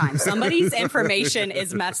same time? Somebody's information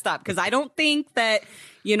is messed up, because I don't think that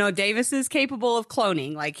Davis is capable of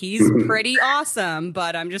cloning. Like, he's pretty awesome,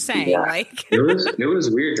 but I'm just saying, like it was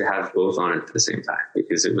weird to have both on at the same time,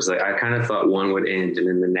 because it was like I kind of thought one would end and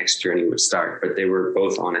then the next journey would start, but they were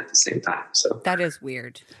both on at the same time. So that is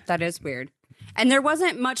weird. And there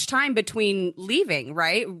wasn't much time between leaving,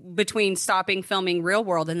 right? Between stopping filming Real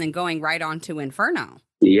World and then going right on to Inferno.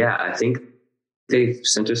 Yeah, I think they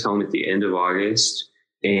sent us home at the end of August.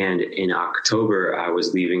 And in October, I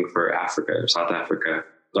was leaving for South Africa.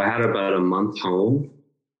 So I had about a month home.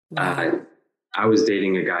 Wow. I was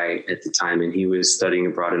dating a guy at the time, and he was studying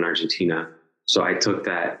abroad in Argentina. So I took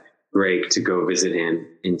that break to go visit him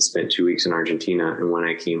and spent 2 weeks in Argentina. And when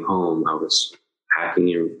I came home, I was packing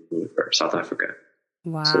in South Africa.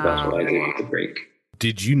 Wow. So that's what I did with the break.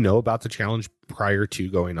 Did you know about the challenge prior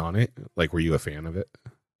to going on it? Like, were you a fan of it?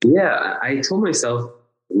 Yeah, I told myself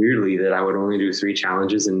weirdly that I would only do 3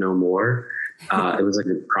 challenges and no more. It was like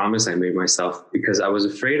a promise I made myself, because I was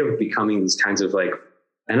afraid of becoming these kinds of like,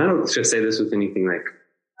 and I don't say this with anything like,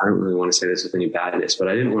 I don't really want to say this with any badness, but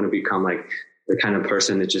I didn't want to become like the kind of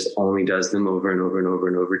person that just only does them over and over and over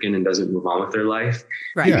and over again and doesn't move on with their life.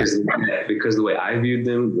 Right. Because the way I viewed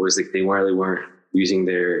them was like they really weren't using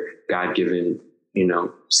their God-given,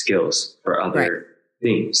 skills for other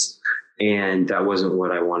things. And that wasn't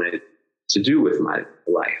what I wanted to do with my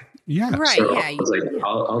life. Yeah. Right. So yeah. I was like,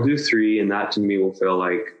 I'll do 3, and that to me will feel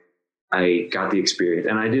like I got the experience.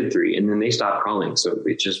 And I did 3, and then they stopped calling. So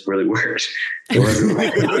it just really worked. It wasn't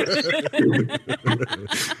like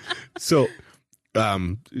So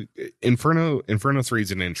Inferno 3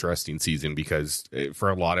 is an interesting season because for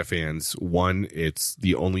a lot of fans, one, it's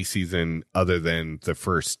the only season other than the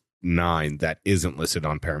first 9 that isn't listed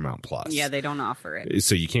on Paramount Plus. Yeah, they don't offer it.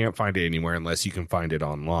 So you can't find it anywhere unless you can find it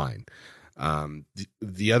online.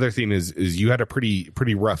 The other thing is you had a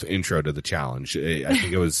pretty rough intro to the challenge. I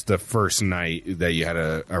think it was the first night that you had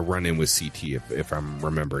a run in with CT, if I'm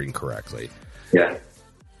remembering correctly. Yeah.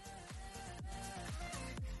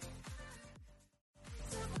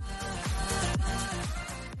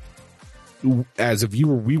 As a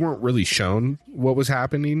viewer, we weren't really shown what was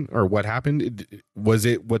happening or what happened. Was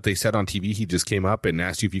it what they said on TV? He just came up and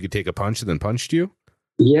asked you if you could take a punch and then punched you?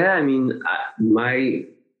 Yeah. I mean, my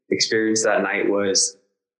experience that night was,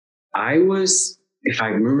 I was, if I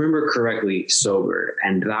remember correctly, sober.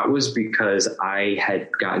 And that was because I had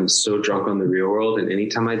gotten so drunk on the real world. And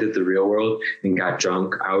anytime I did the real world and got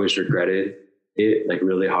drunk, I always regretted it like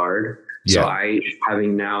really hard. Yeah. So I,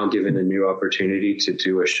 having now given a new opportunity to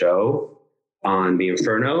do a show on the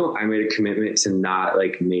Inferno, I made a commitment to not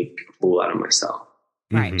like make a fool out of myself.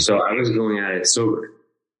 Right. So I was going at it sober.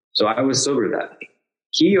 So I was sober that night.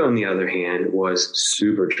 He, on the other hand, was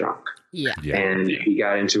super drunk. Yeah. And he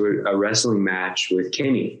got into a wrestling match with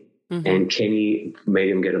Kenny. Mm-hmm. And Kenny made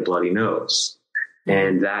him get a bloody nose. Mm-hmm.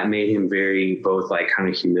 And that made him very both like kind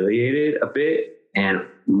of humiliated a bit and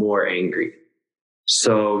more angry.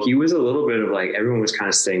 So he was a little bit of like, everyone was kind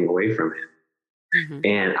of staying away from him. Mm-hmm.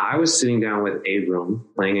 And I was sitting down with Abram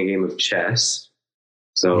playing a game of chess.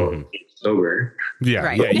 So sober. Yeah.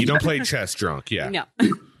 Right. Yeah. You don't play chess drunk. Yeah. No.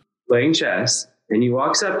 Playing chess. And he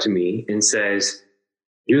walks up to me and says,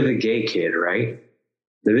 "You're the gay kid, right?"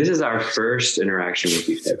 Now, this is our first interaction with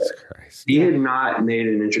each other. He had not made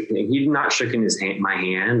an interesting, he had not shaken my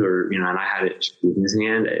hand, or, and I hadn't shaken his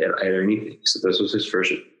hand or anything. So this was his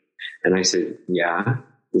first. And I said, "Yeah."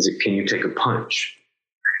 He said, "Can you take a punch?"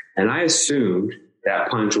 And I assumed that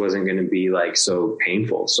punch wasn't going to be like so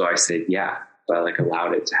painful. So I said, "Yeah." But I like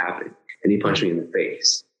allowed it to happen. And he punched me in the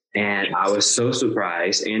face. And I was so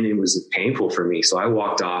surprised, and it was painful for me. So I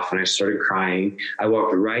walked off and I started crying. I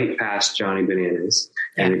walked right past Johnny Bananas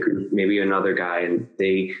and maybe another guy, and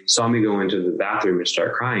they saw me go into the bathroom and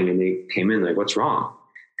start crying, and they came in like, "What's wrong?"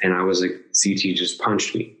 And I was like, "CT just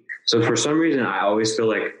punched me." So for some reason, I always feel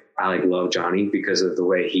like I like love Johnny because of the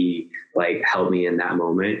way he like held me in that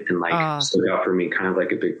moment and like stood up for me, kind of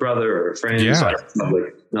like a big brother or a friend. Yeah. So I have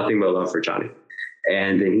like nothing but love for Johnny.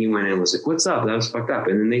 And then he went in and was like, "What's up? That was fucked up."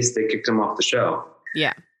 And then they kicked him off the show.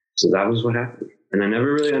 Yeah. So that was what happened. And I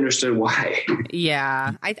never really understood why.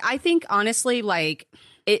 Yeah. I think honestly, like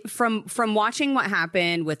it from watching what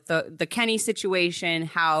happened with the Kenny situation,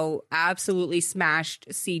 how absolutely smashed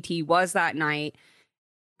CT was that night.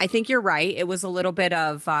 I think you're right. It was a little bit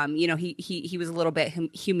of, he was a little bit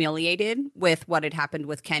humiliated with what had happened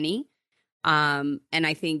with Kenny. And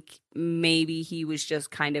I think maybe he was just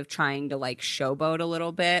kind of trying to like showboat a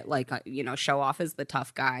little bit, like, show off as the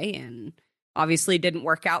tough guy, and obviously didn't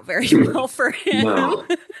work out very well for him. No.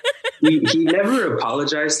 He never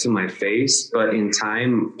apologized to my face, but in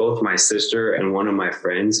time, both my sister and one of my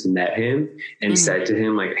friends met him and said to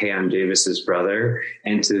him like, "Hey, I'm Davis's brother."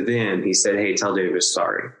 And to them, he said, "Hey, tell Davis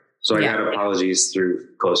sorry." So I got apologies through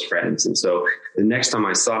close friends. And so the next time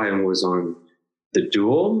I saw him was on The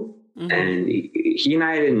Duel. Mm-hmm. And he and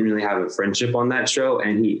I didn't really have a friendship on that show.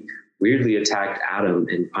 And he weirdly attacked Adam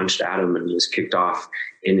and punched Adam and was kicked off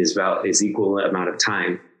in his equal amount of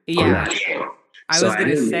time on that show. I was going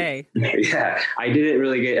to say. Yeah. I didn't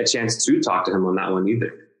really get a chance to talk to him on that one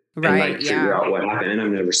either. Right. And figure out what happened. And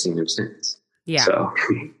I've never seen him since. Yeah. So.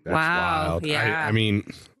 That's wild. Yeah. I mean,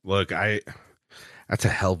 look, that's a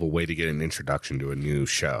hell of a way to get an introduction to a new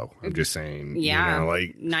show. I'm just saying. Yeah.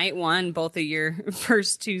 Like night one, both of your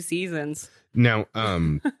first two seasons. Now,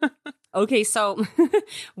 okay, so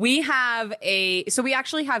we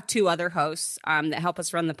actually have two other hosts that help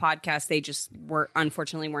us run the podcast. They just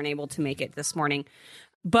unfortunately weren't able to make it this morning.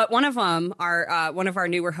 But one of them, one of our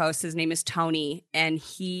newer hosts, his name is Tony, and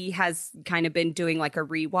he has kind of been doing like a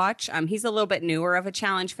rewatch. He's a little bit newer of a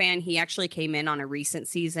challenge fan. He actually came in on a recent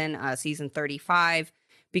season, season 35,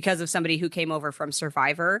 because of somebody who came over from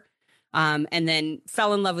Survivor, and then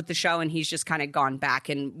fell in love with the show. And he's just kind of gone back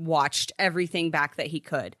and watched everything back that he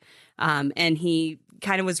could. And he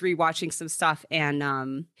kind of was rewatching some stuff,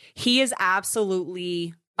 and he is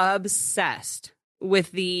absolutely obsessed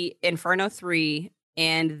with the Inferno 3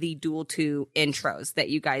 and the Duel 2 intros that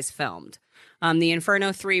you guys filmed. The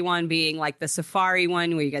Inferno 3 one being like the safari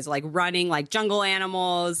one where you guys are like running like jungle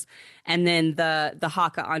animals, and then the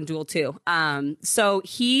Haka on Duel 2. So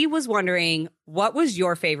he was wondering, what was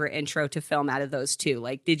your favorite intro to film out of those two?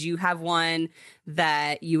 Like, did you have one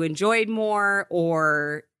that you enjoyed more,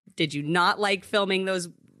 or did you not like filming those,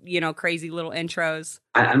 crazy little intros?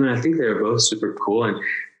 I mean, I think they were both super cool. And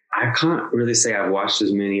I can't really say I've watched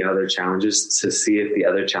as many other challenges to see if the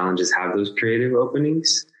other challenges have those creative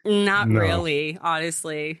openings. Not really,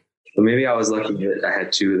 honestly. But maybe I was lucky that I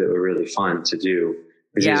had two that were really fun to do.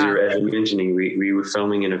 Because as you're mentioning, we were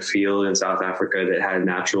filming in a field in South Africa that had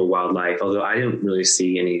natural wildlife, although I didn't really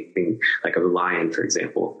see anything like a lion, for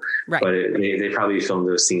example. Right. But they probably filmed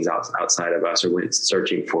those scenes outside of us or went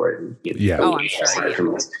searching for it. And, I'm sure.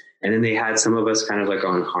 From us. And then they had some of us kind of like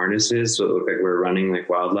on harnesses, so it looked like we were running like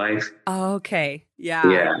wildlife. Oh, okay.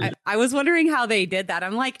 Yeah. I was wondering how they did that.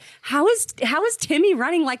 I'm like, how is Timmy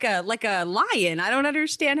running like a lion? I don't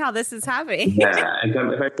understand how this is happening. Yeah. If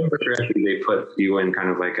I remember correctly, they put you in kind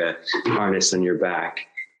of like a harness on your back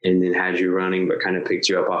and then had you running, but kind of picked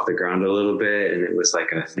you up off the ground a little bit. And it was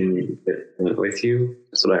like a thing that went with you.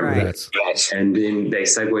 That's what I remember. Right. And then they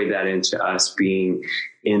segued that into us being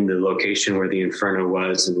in the location where the Inferno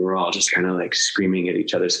was. And we're all just kind of like screaming at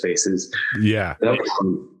each other's faces. Yeah.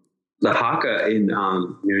 The haka in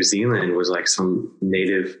New Zealand was like some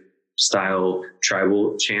native style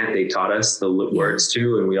tribal chant they taught us the words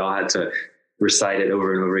to, and we all had to recite it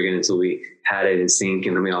over and over again until we had it in sync,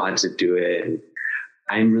 and then we all had to do it. And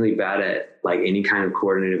I'm really bad at like any kind of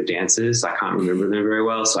coordinative dances. I can't remember them very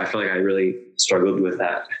well, so I feel like I really struggled with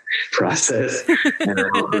that process. And I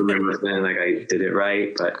don't remember then like I did it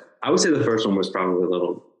right, but I would say the first one was probably a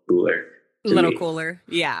little cooler. Cooler.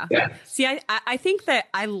 Yeah. See, I think that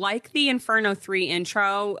I like the Inferno 3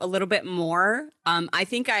 intro a little bit more. I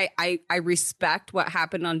think I respect what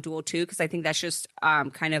happened on Duel 2 because I think that's just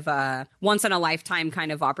kind of a once in a lifetime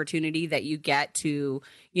kind of opportunity that you get to,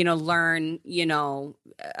 learn, the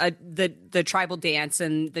tribal dance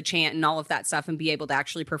and the chant and all of that stuff and be able to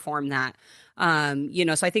actually perform that.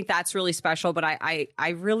 So I think that's really special, but I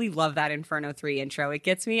really love that Inferno 3 intro. It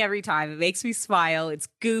gets me every time. It makes me smile. It's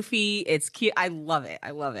goofy. It's cute. I love it.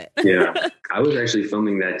 Yeah. I was actually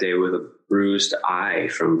filming that day with a bruised eye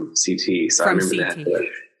from CT. So I remember that had a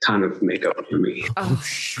ton of makeup for me. Oh,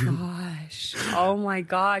 gosh. Oh my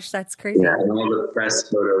gosh. That's crazy. Yeah. And all the press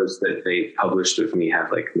photos that they published with me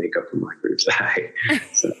have like makeup from my bruised eye.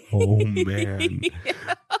 So. Oh man. Yeah.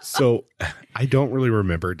 So I don't really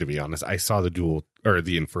remember, to be honest. I saw the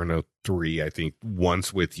Inferno 3, I think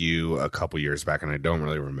once with you a couple years back, and I don't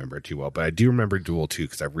really remember it too well, but I do remember Duel 2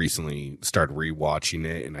 because I've recently started rewatching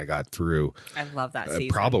it and I got through. I love that season.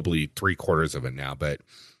 Probably 3/4 of it now, but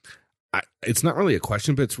it's not really a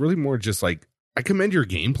question, but it's really more just like, I commend your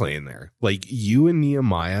gameplay in there. Like you and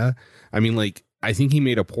Nehemiah, I mean, like, I think he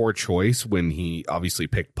made a poor choice when he obviously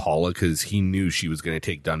picked Paula because he knew she was going to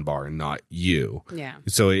take Dunbar and not you. Yeah.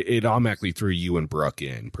 So it automatically threw you and Brooke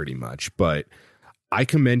in pretty much. But I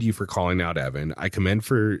commend you for calling out Evan. I commend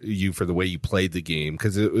you for the way you played the game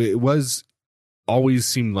because it was always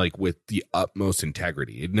seemed like with the utmost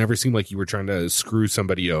integrity. It never seemed like you were trying to screw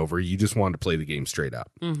somebody over. You just wanted to play the game straight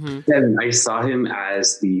up. Mm-hmm. And I saw him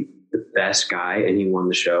as the best guy and he won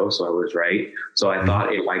the show. So I was right. So I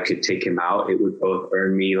thought if I could take him out, it would both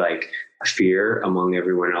earn me like a fear among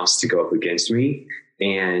everyone else to go up against me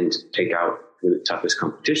and take out the toughest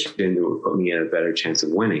competition that would put me in a better chance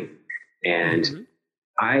of winning. And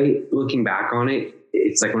looking back on it,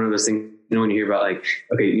 it's like one of those things, when you hear about like,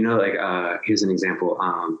 okay, here's an example.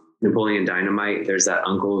 Napoleon Dynamite, there's that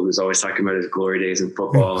uncle who's always talking about his glory days in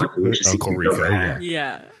football. Uncle Rico.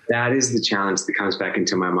 Yeah. That is the challenge that comes back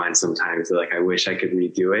into my mind sometimes. Like, I wish I could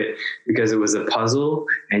redo it because it was a puzzle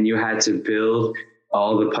and you had to build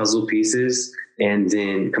all the puzzle pieces and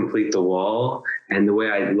then complete the wall. And the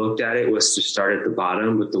way I looked at it was to start at the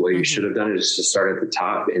bottom, but the way you should have done it is to start at the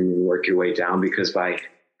top and then work your way down, because by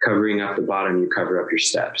covering up the bottom, you cover up your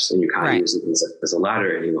steps and you can't use it as a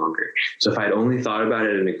ladder any longer. So if I'd only thought about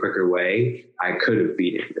it in a quicker way, I could have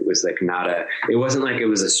beaten it. It was like it wasn't like it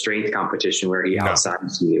was a strength competition where he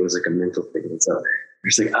outsized me. It was like a mental thing. And so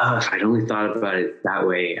it's like, if I'd only thought about it that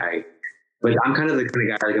way, but I'm kind of the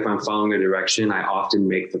kind of guy, like if I'm following a direction, I often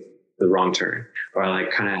make the wrong turn, or I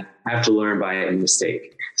like kind of have to learn by a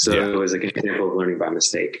mistake. So it was like an example of learning by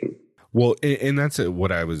mistake. Well, and that's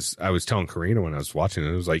what I was telling Karina when I was watching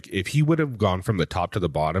it. It was like, if he would have gone from the top to the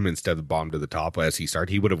bottom instead of the bottom to the top as he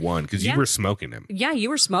started, he would have won because you were smoking him. Yeah, you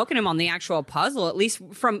were smoking him on the actual puzzle, at least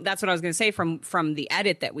that's what I was going to say, from the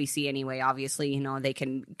edit that we see anyway. Obviously, they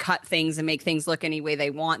can cut things and make things look any way they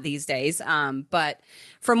want these days. But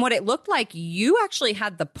from what it looked like, you actually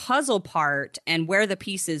had the puzzle part and where the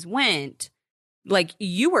pieces went. Like,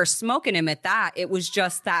 you were smoking him at that. It was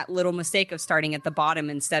just that little mistake of starting at the bottom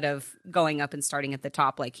instead of going up and starting at the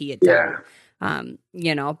top like he had done.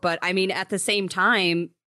 But I mean, at the same time,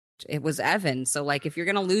 it was Evan. So like, if you're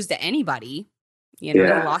going to lose to anybody, you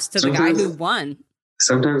lost to the guy who won.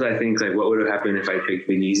 sometimes I think like what would have happened if I picked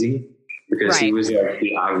Big Easy, because he was like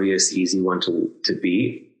the obvious easy one to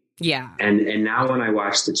beat. Yeah. And now when I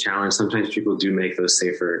watch the challenge, sometimes people do make those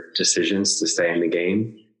safer decisions to stay in the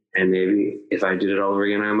game. And maybe if I did it all over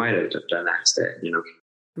again, I might have done that instead, you know?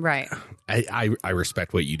 Right. I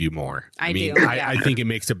respect what you do more. I mean, do. I think it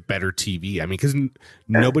makes a better TV. I mean, because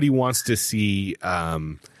nobody wants to see,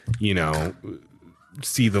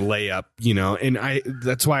 see the layup, and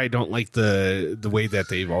that's why I don't like the way that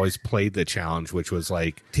they've always played the challenge, which was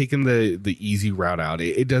like taking the easy route out.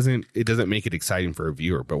 It doesn't make it exciting for a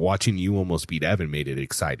viewer, but watching you almost beat Evan made it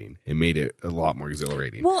exciting. It made it a lot more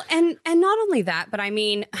exhilarating. Well, and not only that, but I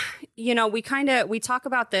mean, we talk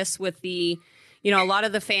about this with the, a lot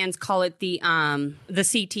of the fans call it the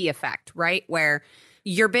CT effect, right? Where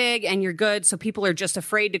you're big and you're good, so people are just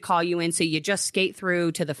afraid to call you in, so you just skate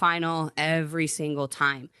through to the final every single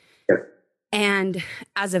time. Yep. And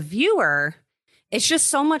as a viewer, it's just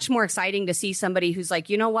so much more exciting to see somebody who's like,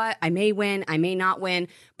 you know what, I may win, I may not win,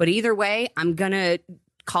 but either way, I'm going to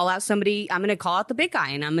call out somebody, I'm going to call out the big guy,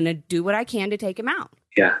 and I'm going to do what I can to take him out.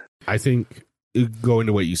 Yeah. I think, going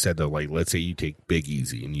to what you said, though, like, let's say you take Big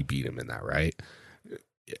Easy and you beat him in that, right?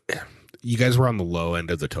 You guys were on the low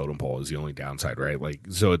end of the totem pole is the only downside, right? Like,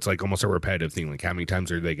 so it's like almost a repetitive thing. Like, how many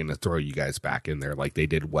times are they going to throw you guys back in there like they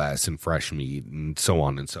did Wes and Fresh Meat and so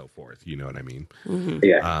on and so forth? You know what I mean? Mm-hmm.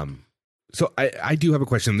 Yeah. So I do have a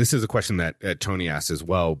question. This is a question that Tony asked as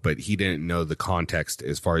well, but he didn't know the context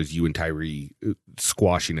as far as you and Tyree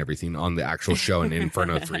squashing everything on the actual show in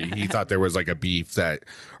Inferno 3. He thought there was like a beef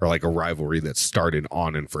or like a rivalry that started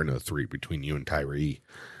on Inferno 3 between you and Tyree.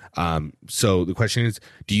 So the question is,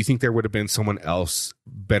 do you think there would have been someone else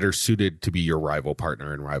better suited to be your rival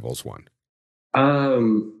partner in Rivals 1?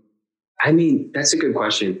 I mean, that's a good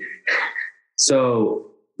question.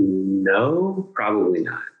 So no, probably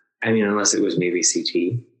not. I mean, unless it was maybe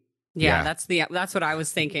CT. Yeah. That's what I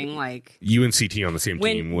was thinking. Like, you and CT on the same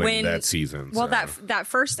team when that season. Well, that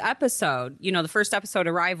first episode, the first episode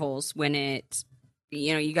of Rivals, when it,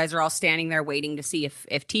 you guys are all standing there waiting to see if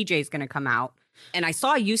TJ's going to come out. And I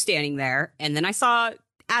saw you standing there, and then I saw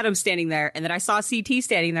Adam standing there, and then I saw CT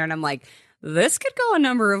standing there, and I'm like, this could go a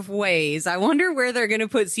number of ways. I wonder where they're going to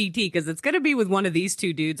put CT, because it's going to be with one of these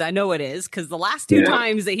two dudes. I know it is, because the last two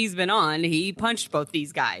times that he's been on, he punched both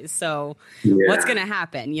these guys. So what's going to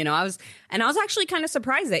happen? I was actually kind of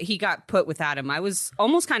surprised that he got put with Adam. I was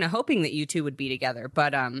almost kind of hoping that you two would be together,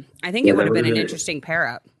 but I think it would have been an interesting pair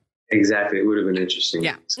up. Exactly. It would have been interesting.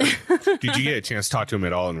 Yeah. So. Did you get a chance to talk to him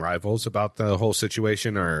at all in Rivals about the whole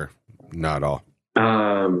situation, or not at all?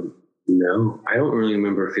 No, I don't really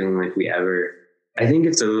remember feeling like we ever. I think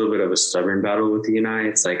it's a little bit of a stubborn battle with he and I.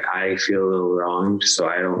 It's like I feel a little wronged, so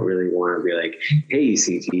I don't really want to be like, "Hey,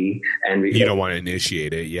 CT," and you don't want to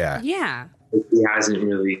initiate it. Yeah. He hasn't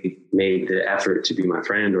really made the effort to be my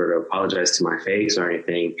friend or to apologize to my face or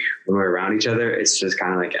anything. When we're around each other, it's just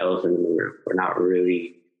kind of like elephant in the room. We're not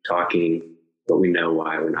really talking, but we know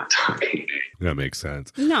why we're not talking. That makes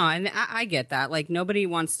sense. No, and I get that. Like, nobody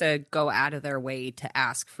wants to go out of their way to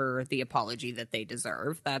ask for the apology that they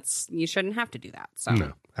deserve. You shouldn't have to do that. So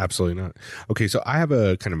no, absolutely not. Okay, so I have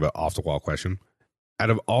a kind of an off the wall question. Out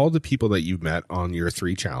of all the people that you've met on your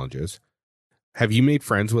 3 challenges, have you made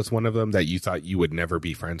friends with one of them that you thought you would never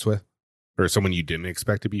be friends with, or someone you didn't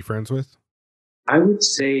expect to be friends with? I would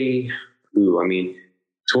say,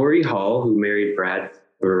 Tori Hall, who married Brad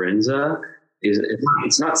Lorenza,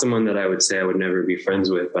 it's not someone that I would say I would never be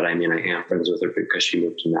friends with, but I mean, I am friends with her because she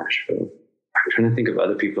moved to Nashville. I'm trying to think of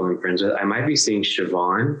other people I'm friends with. I might be seeing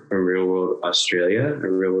Siobhan from Real World Australia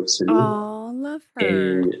or Real World Sydney. Oh, love her.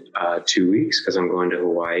 In 2 weeks, because I'm going to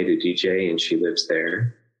Hawaii to DJ and she lives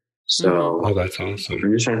there. So that's awesome.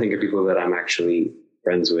 I'm just trying to think of people that I'm actually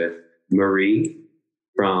friends with. Marie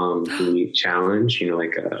from the challenge, she's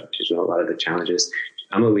done a lot of the challenges.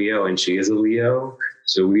 I'm a Leo and she is a Leo.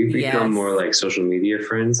 So we've become more like social media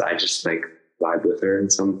friends. I just like vibe with her in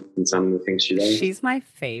some of the things she does. She's my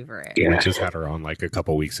favorite. Yeah. We just had her on like a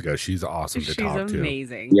couple weeks ago. She's awesome to talk to. She's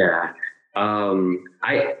amazing. Yeah.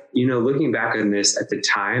 Looking back on this at the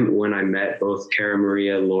time when I met both Cara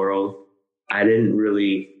Maria, Laurel, I didn't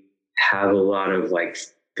really have a lot of like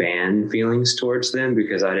fan feelings towards them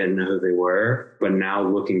because I didn't know who they were. But now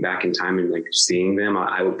looking back in time and like seeing them,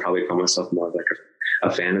 I would probably call myself more of like a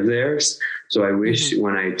fan of theirs. So I wish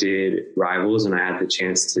when I did Rivals and I had the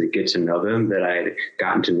chance to get to know them, that I had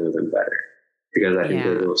gotten to know them better, because I think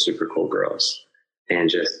they're little super cool girls, and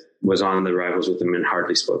just was on the Rivals with them and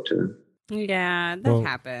hardly spoke to them. Yeah, that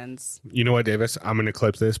happens. You know what, Davis? I'm going to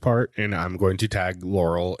clip this part, and I'm going to tag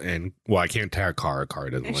Laurel. And well, I can't tag Cara.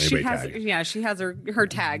 Cara doesn't let anybody tag. Yeah, she has her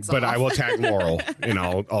tags. But off. I will tag Laurel, and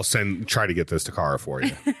I'll try to get this to Cara for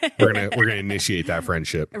you. We're gonna initiate that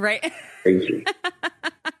friendship. Right. Thank you.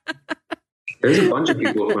 There's a bunch of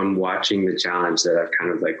people from watching the challenge that I've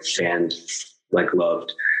kind of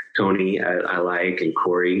loved. Tony, I like, and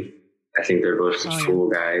Corey. I think they're both cool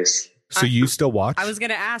guys. So you still watch? I was going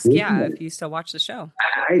to ask, if you still watch the show.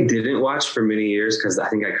 I didn't watch for many years because I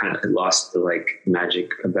think I kind of lost the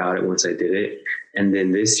magic about it once I did it. And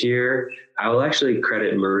then this year, I will actually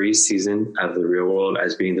credit Marie's season of The Real World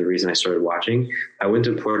as being the reason I started watching. I went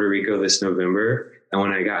to Puerto Rico this November, and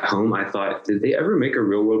when I got home, I thought, did they ever make a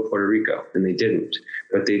Real World Puerto Rico? And they didn't.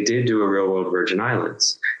 But they did do a Real World Virgin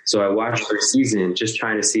Islands. So I watched her season just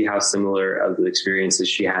trying to see how similar of the experiences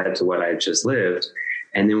she had to what I had just lived.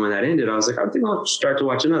 And then when that ended, I was like, I think I'll start to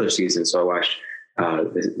watch another season. So I watched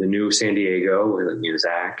the new San Diego with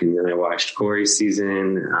Zach, and then I watched Corey's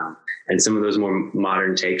season and some of those more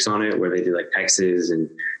modern takes on it where they do X's and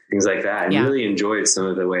things like that. And really enjoyed some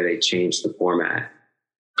of the way they changed the format.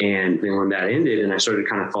 And then when that ended and I started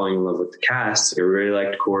kind of falling in love with the cast, I really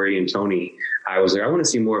liked Corey and Tony. I was like, I want to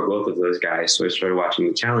see more of both of those guys. So I started watching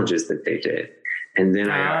the challenges that they did. And then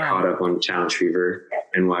I got caught up on Challenge Fever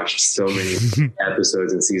and watched so many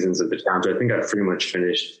episodes and seasons of the challenge. I think I pretty much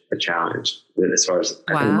finished the challenge as far as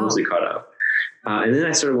I think mostly caught up. And then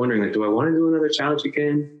I started wondering, do I want to do another challenge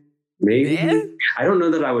again? Maybe. Yeah. I don't know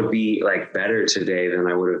that I would be better today than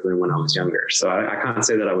I would have been when I was younger. So I can't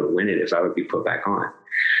say that I would win it if I would be put back on.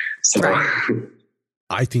 So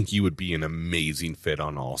I think you would be an amazing fit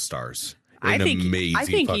on All Stars. I think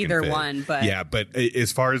either fit. One, but yeah, but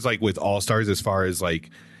as far as with All Stars, as far as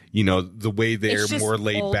the way they're more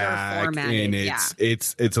laid back, and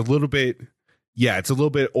it's a little bit. Yeah, it's a little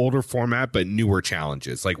bit older format, but newer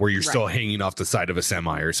challenges, where you're still hanging off the side of a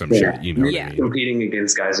semi or some shit. You know what I mean? Competing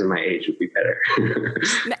against guys of my age would be better.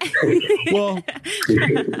 Well,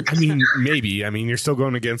 I mean, maybe. I mean, you're still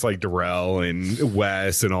going against Darrell and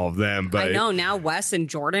Wes and all of them. But I know now Wes and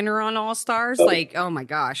Jordan are on All Stars. Oh my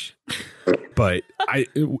gosh. But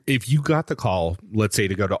if you got the call, let's say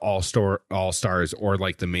to go to All Stars or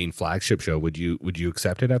the main flagship show, would you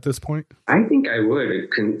accept it at this point? I think I would.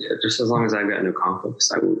 Just as long as I've got no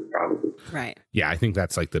conflicts, I would probably. Right. Yeah, I think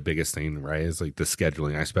that's the biggest thing, right? Is the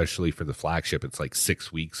scheduling, especially for the flagship. It's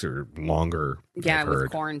 6 weeks or longer. Yeah,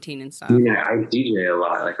 with quarantine and stuff. Yeah, I DJ a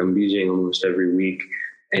lot. I'm DJing almost every week,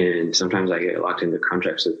 and sometimes I get locked into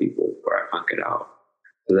contracts with people before I funk it out.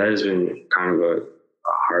 So that has been kind of a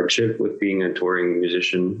hardship with being a touring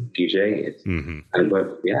musician DJ.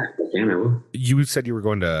 But yeah, I will. You said you were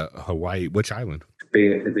going to Hawaii. Which island?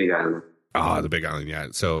 The Big Island. Oh, the Big Island. Yeah.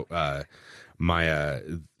 So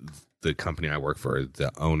the company I work for,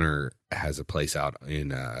 the owner has a place out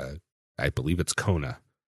in I believe it's Kona.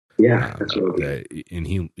 Yeah, that's really and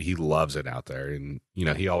he loves it out there. And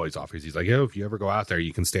he always offers. He's like, "Oh, if you ever go out there,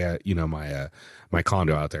 you can stay at my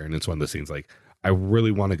condo out there." And it's one of those things I really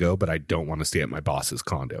want to go, but I don't want to stay at my boss's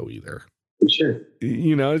condo either. Sure.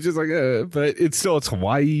 It's just but it's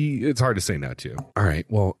Hawaii. It's hard to say no to. All right.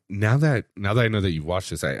 Well, now that I know that you've watched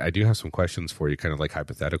this, I do have some questions for you, kind of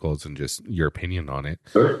hypotheticals and just your opinion on it.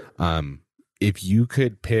 Sure. If you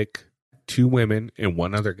could pick 2 women and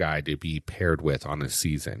 1 other guy to be paired with on a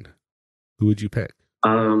season, who would you pick?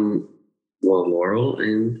 Well, Laurel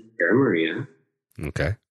and Cara Maria.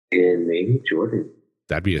 Okay. And maybe Jordan.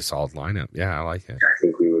 That'd be a solid lineup. Yeah, I like it. I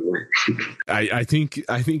think we would win. I think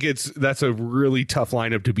that's a really tough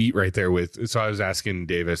lineup to beat right there with. So I was asking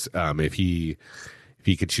Davis if he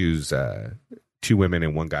could choose 2 women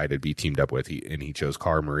and 1 guy to be teamed up with, and he chose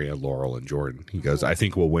Cara Maria, Laurel, and Jordan. He goes, I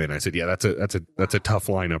think we'll win. I said, yeah, that's a tough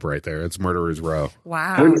lineup right there. It's Murderer's Row.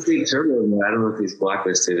 Wow. I wouldn't say Turbo, but I don't know if he's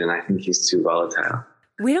blacklisted, and I think he's too volatile.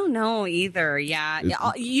 We don't know either. Yeah.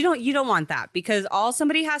 You don't want that, because all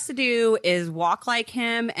somebody has to do is walk like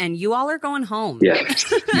him and you all are going home. Yeah,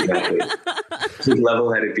 exactly.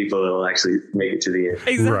 Level-headed people that will actually make it to the end.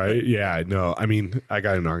 Exactly. Right. Yeah. No, I mean, I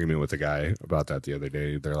got an argument with a guy about that the other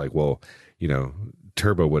day. They're like, well,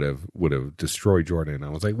 Turbo would have destroyed Jordan. I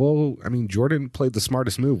was like, well, I mean, Jordan played the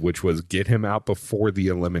smartest move, which was get him out before the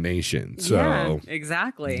elimination. So yeah,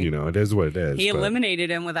 exactly. It is what it is. He eliminated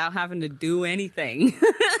him without having to do anything.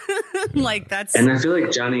 That's. And I feel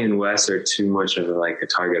like Johnny and Wes are too much of a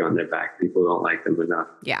target on their back. People don't like them enough.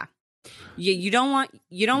 Yeah. You don't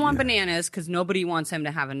want bananas, because nobody wants him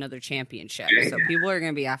to have another championship. So people are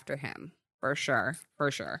going to be after him. For sure.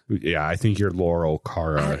 Yeah, I think your Laurel,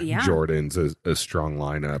 Cara, Jordan's a strong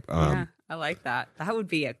lineup. Yeah, I like that. That would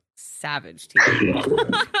be a savage team.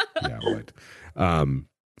 Yeah, it would.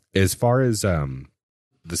 As far as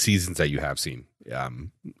the seasons that you have seen,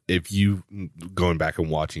 if you going back and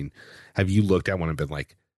watching, have you looked at one and been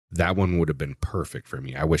like, that one would have been perfect for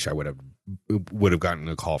me? I wish I would have gotten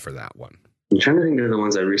a call for that one. I'm trying to think of the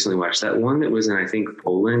ones I recently watched. That one that was in, I think,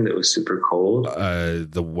 Poland, that was super cold.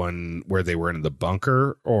 The one where they were in the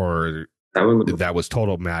bunker, or that was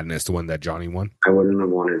Total Madness, the one that Johnny won? I wouldn't have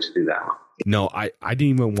wanted to do that one. No, I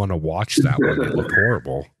didn't even want to watch that one. It looked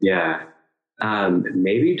horrible. Yeah.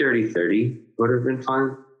 Maybe Dirty 30 would have been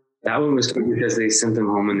fun. That one was cool because they sent them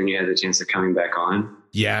home and then you had the chance of coming back on.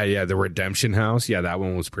 Yeah. The Redemption House. Yeah, that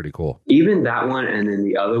one was pretty cool. Even that one, and then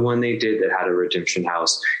the other one they did that had a Redemption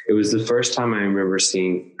House. It was the first time I remember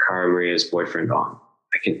seeing Cara Maria's boyfriend on.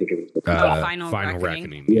 I can't think of it. Final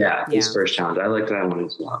Reckoning. Yeah, his first challenge. I liked that one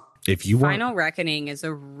as well. If you want, Final Reckoning is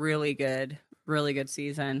a really good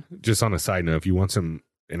season. Just on a side note, if you want some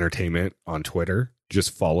entertainment on Twitter,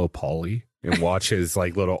 just follow Pauly and watch his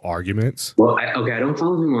like little arguments. Well, I don't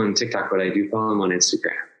follow him on TikTok, but I do follow him on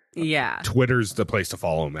Instagram. Yeah. Twitter's the place to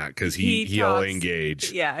follow him at because he'll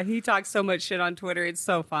engage. Yeah, he talks so much shit on Twitter. It's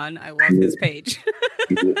so fun. I love his page.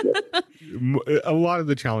 A lot of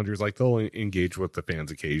the challengers, like, they'll engage with the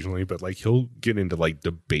fans occasionally, but like he'll get into like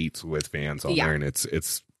debates with fans on there, and it's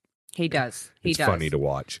he does. It's funny to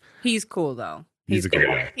watch. He's cool though. He's a good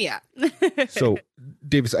guy. Yeah. So,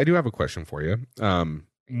 Davis, I do have a question for you.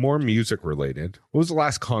 More music related. What was the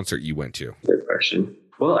last concert you went to? Good question.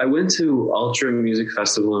 Well, I went to Ultra Music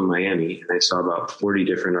Festival in Miami, and I saw about 40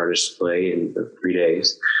 different artists play in the 3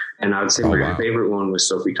 days. And I would say my favorite one was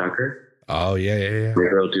Sophie Tucker. Oh, yeah. My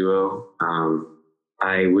girl duo.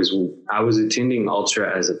 I was attending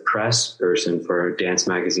Ultra as a press person for a dance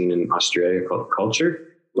magazine in Australia called Culture.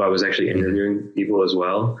 Well, I was actually interviewing people as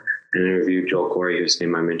well, and interviewed Joel Corey, whose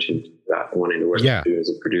name I mentioned, about wanting to work with you as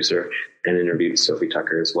a producer, and interviewed Sophie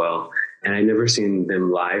Tucker as well. And I'd never seen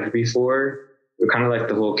them live before. Kind of like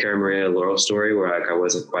the whole Cara Maria Laurel story, where like I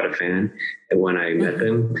wasn't quite a fan. And when I met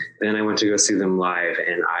them, then I went to go see them live,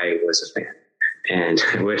 and I was a fan. And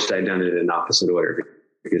I wished I'd done it in opposite order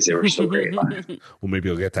because they were so great live. Well, maybe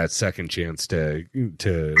you'll get that second chance to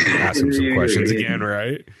ask them some questions again,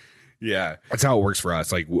 right? Yeah, that's how it works for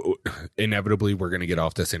us. Like, inevitably, we're going to get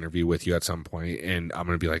off this interview with you at some point, and I'm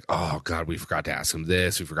going to be like, oh, God, we forgot to ask him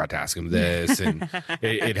this. We forgot to ask him this. And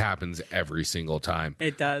it happens every single time.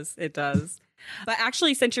 It does. But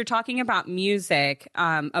actually, since you're talking about music,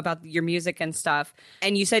 about your music and stuff,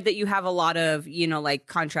 and you said that you have a lot of, like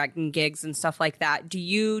contracting gigs and stuff like that, do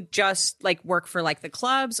you just like work for like the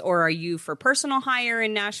clubs, or are you for personal hire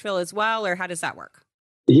in Nashville as well? Or how does that work?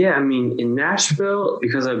 Yeah, I mean, in Nashville,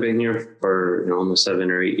 because I've been here for almost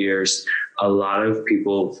 7 or 8 years, a lot of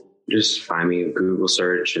people just find me in Google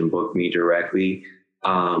search and book me directly.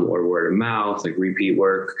 Or word of mouth, like repeat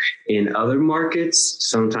work. In other markets,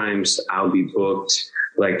 sometimes I'll be booked.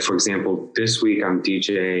 Like, for example, this week I'm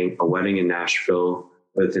DJing a wedding in Nashville,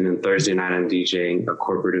 but then on Thursday night I'm DJing a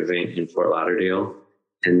corporate event in Fort Lauderdale,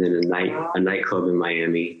 and then a nightclub in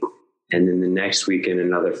Miami, and then the next weekend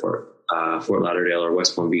another Fort Lauderdale or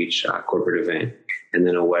West Palm Beach corporate event, and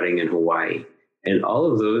then a wedding in Hawaii. And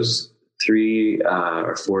all of those 3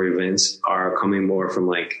 or 4 events are coming more from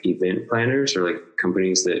like event planners or like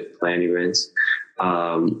companies that plan events.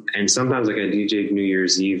 And sometimes like I DJ'd New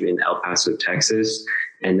Year's Eve in El Paso, Texas,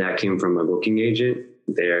 and that came from a booking agent.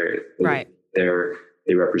 They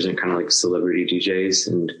represent kind of like celebrity DJs.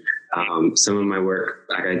 And some of my work,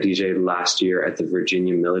 like I DJ'd last year at the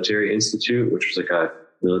Virginia Military Institute, which was like a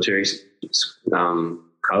military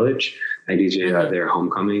college. I DJ'd their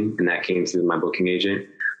homecoming, and that came through my booking agent.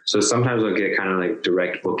 So sometimes I'll get kind of like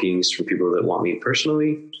direct bookings from people that want me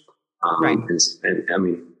personally. And I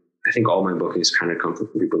mean, I think all my bookings kind of come from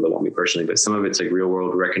people that want me personally, but some of it's like real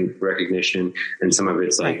world recognition, and some of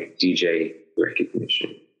it's like DJ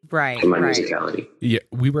recognition. Right. My musicality. Yeah.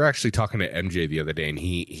 We were actually talking to MJ the other day, and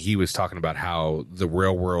he was talking about how the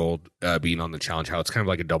real world being on the challenge, how it's kind of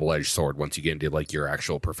like a double-edged sword once you get into like your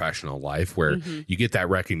actual professional life, where you get that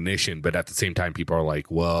recognition, but at the same time people are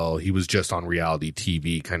like, well, he was just on reality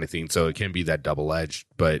TV kind of thing. So it can be that double-edged.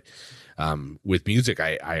 But with music,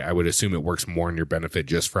 I would assume it works more in your benefit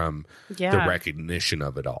just from the recognition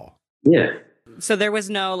of it all. Yeah. So there was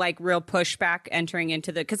no like real pushback entering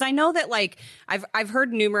into because I know that like I've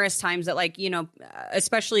heard numerous times that like,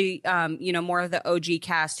 especially, more of the OG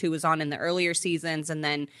cast who was on in the earlier seasons. And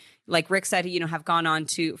then like Rick said, have gone on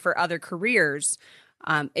for other careers,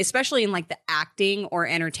 especially in like the acting or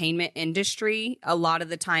entertainment industry. A lot of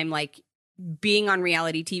the time, like being on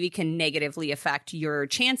reality TV can negatively affect your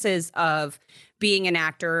chances of being an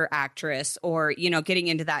actor or actress, or, you know, getting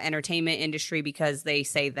into that entertainment industry, because they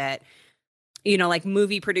say that, you know, like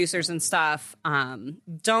movie producers and stuff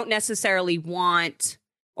don't necessarily want,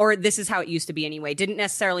 or this is how it used to be anyway, didn't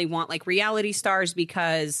necessarily want like reality stars,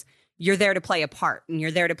 because you're there to play a part and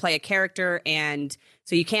you're there to play a character. And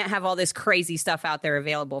so you can't have all this crazy stuff out there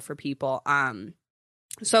available for people.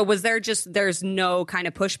 So was there's no kind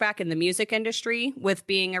of pushback in the music industry with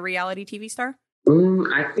being a reality TV star?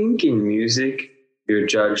 I think in music, you're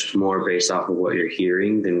judged more based off of what you're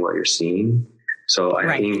hearing than what you're seeing. So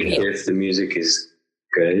I think if the music is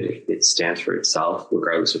good, it stands for itself,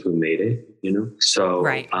 regardless of who made it, you know? So,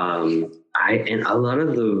 and a lot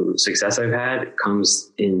of the success I've had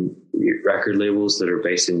comes in record labels that are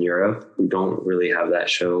based in Europe who don't really have that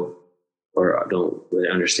show or don't really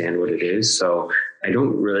understand what it is. So I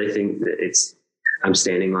don't really think that I'm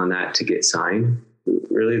standing on that to get signed.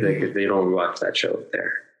 Really, they don't watch that show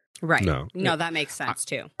there. Right. No, that makes sense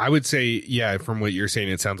too. I would say, yeah, from what you're saying,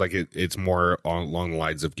 it sounds like it's more along the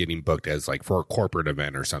lines of getting booked as like for a corporate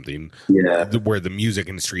event or something. Yeah. Where the music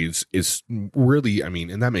industry is really, I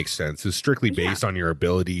mean, and that makes sense, is strictly based on your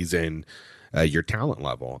abilities and your talent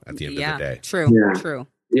level at the end of the day. True.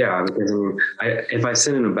 Yeah, because if I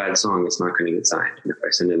send in a bad song, it's not going to get signed. And if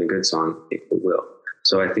I send in a good song, it will.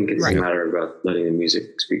 So I think it's a matter about letting the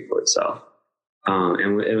music speak for itself.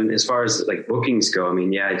 And as far as like bookings go, I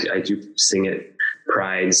mean, yeah, I do sing at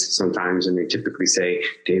prides sometimes, and they typically say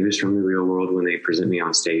Davis from the Real World when they present me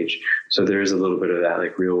on stage. So there's a little bit of that,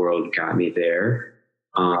 like Real World got me there.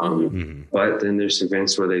 But then there's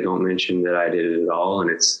events where they don't mention that I did it at all, and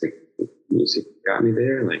it's like music got me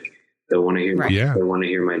there. Like they'll want to hear, they want to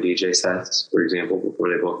hear my DJ sets, for example, before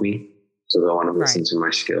they book me. So they'll want to listen to my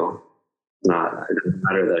skill. It doesn't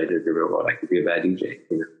matter that I did the Real World. I could be a bad DJ,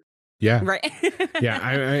 you know. Yeah. Right. Yeah.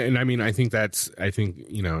 I mean, I think,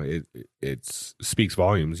 you know, it speaks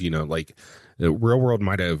volumes, you know, like the Real World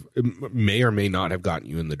may or may not have gotten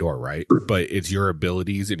you in the door. Right. But it's your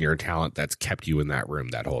abilities and your talent that's kept you in that room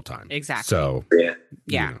that whole time. Exactly. So, yeah,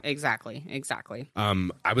 you know. exactly.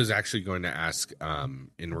 I was actually going to ask,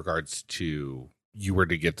 in regards to, you were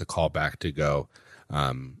to get the call back to go.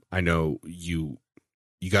 I know you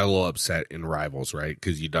got a little upset in Rivals, right?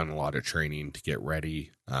 Because you've done a lot of training to get ready.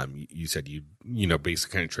 You said you know,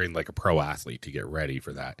 basically kind of trained like a pro athlete to get ready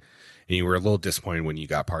for that. And you were a little disappointed when you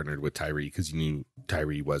got partnered with Tyree because you knew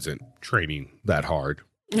Tyree wasn't training that hard.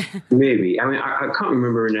 Maybe. I mean, I can't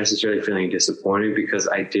remember necessarily feeling disappointed because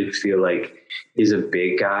I did feel like he's a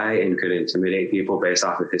big guy and could intimidate people based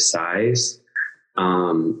off of his size.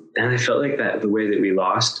 And I felt like that the way that we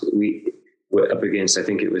lost, up against, I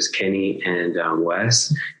think it was Kenny and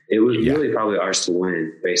Wes, it was really probably ours to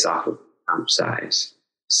win based off of size.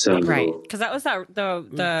 So because that was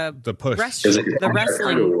the push, the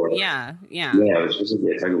wrestling, yeah, it was just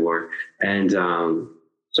a tug of war, and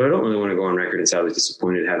so I don't really want to go on record and say I was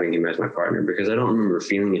disappointed having him as my partner because I don't remember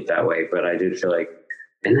feeling it that way, but I did feel like,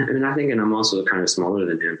 and I think, and I'm also kind of smaller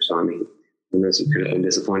than him, so I mean, unless he could have been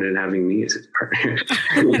disappointed in having me as his partner.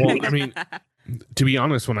 Well, I mean, to be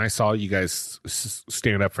honest, when I saw you guys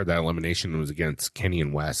stand up for that elimination, it was against Kenny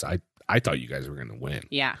and Wes. I thought you guys were going to win.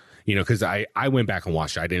 Yeah. You know, because I went back and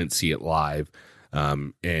watched it. I didn't see it live.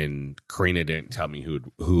 And Karina didn't tell me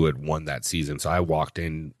who had won that season. So I walked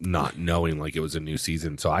in not knowing like it was a new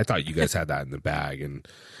season. So I thought you guys had that in the bag. And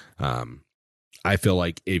I feel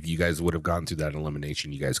like if you guys would have gone through that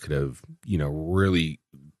elimination, you guys could have, you know, really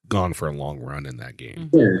gone for a long run in that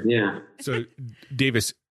game. Yeah. So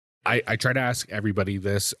Davis, I try to ask everybody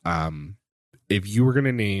this. If you were going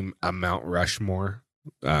to name a Mount Rushmore,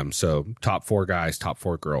 so top 4 guys, top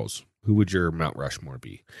 4 girls, who would your Mount Rushmore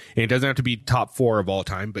be? And it doesn't have to be top 4 of all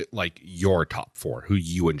time, but like your top 4, who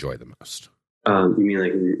you enjoy the most. You mean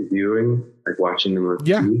like viewing, like watching them on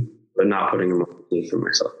TV, but not putting them on TV for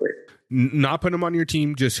myself later? Not putting them on your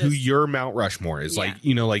team, just who your Mount Rushmore is. Like,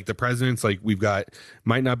 you know, like the presidents, like we've got,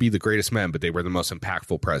 might not be the greatest men, but they were the most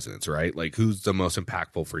impactful presidents, right? Like who's the most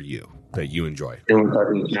impactful for you that you enjoy? And we're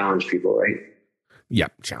talking challenge people, right?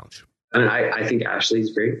 Yep, challenge. I mean, I think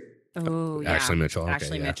Ashley's great. Oh, yeah. Ashley Mitchell. Okay,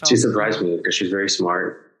 Ashley Mitchell. She surprised me because she's very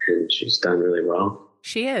smart and she's done really well.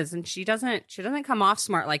 She is, and she doesn't come off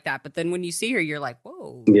smart like that. But then when you see her, you're like,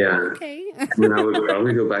 whoa. Yeah. Okay. And I would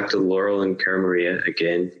probably go back to Laurel and Cara Maria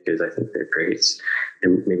again because I think they're great.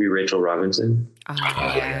 And maybe Rachel Robinson. Oh,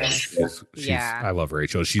 yes. I love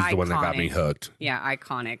Rachel. She's the one that got me hooked. Yeah,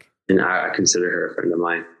 iconic. And I consider her a friend of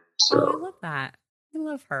mine. So I love that. I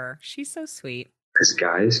love her. She's so sweet. As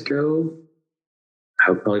guys go,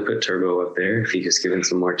 I would probably put Turbo up there if he just given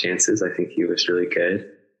some more chances. I think he was really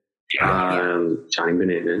good. Johnny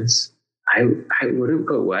Bananas. I wouldn't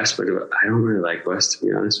put Wes, but I don't really like Wes, to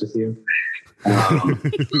be honest with you.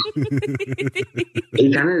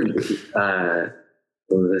 He kind of,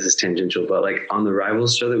 well, this is tangential, but like on the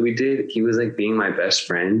Rivals show that we did, he was like being my best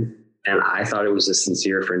friend. And I thought it was a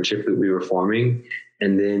sincere friendship that we were forming.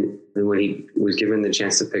 And then when he was given the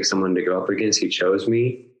chance to pick someone to go up against, he chose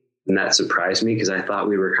me. And that surprised me because I thought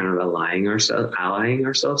we were kind of allying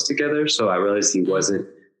ourselves together. So I realized it wasn't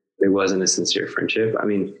a sincere friendship. I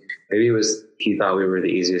mean, maybe it was, he thought we were the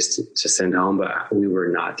easiest to send home, but we were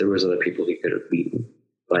not. There was other people he could have beaten.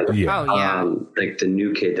 Like, like the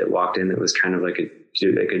new kid that walked in that was kind of like a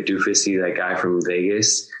doofusy, that guy from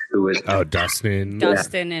Vegas who was Dustin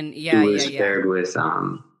and who was paired with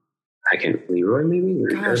Leroy maybe.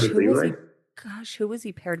 Who was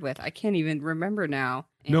he paired with? I can't even remember now.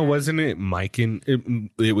 No, wasn't it Mike and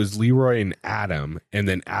it was Leroy and Adam, and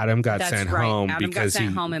then Adam got sent home because he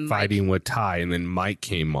fighting with Ty, and then Mike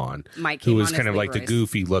came on, who was kind of like the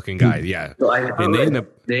goofy looking guy. Yeah, so and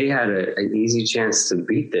they had an easy chance to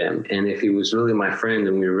beat them, and if he was really my friend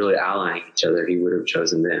and we were really allying each other, he would have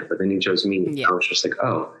chosen them. But then he chose me. Yeah. I was just like,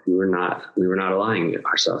 oh, we were not allying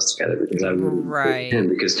ourselves together because I would him,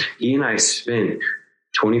 because he and I spent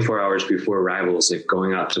 24 hours before Rivals, like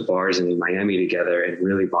going out to bars in Miami together and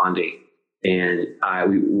really bonding. And I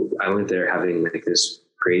went there having like this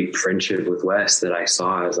great friendship with Wes that I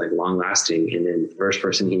saw as like long lasting. And then the first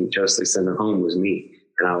person he chose to send him home was me.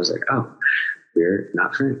 And I was like, oh, we're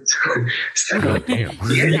not friends. So, damn.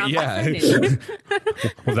 Yeah.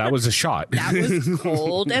 Well, that was a shot. That was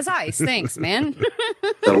cold as ice. Thanks, man.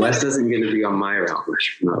 So Wes isn't going to be on my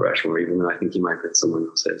Mount Rushmore, even though I think he might be someone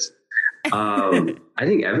else's. I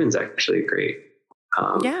think Evan's actually great.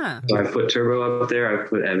 So I put Turbo up there. I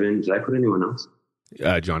put Evan. Did I put anyone else?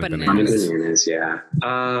 Johnny Bananas. Yeah.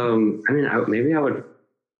 I mean, maybe I would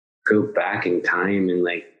go back in time and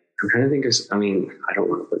like, I'm trying to think of, I mean, I don't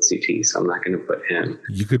want to put CT, so I'm not going to put him.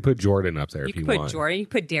 You could put Jordan up there if you want. You could put Jordan. You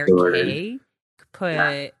could put Derek K. You could put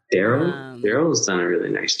Daryl. Daryl's done a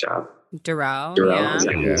really nice job. Darrell. Is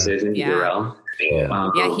that his decision? Darrell.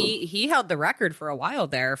 Yeah, he held the record for a while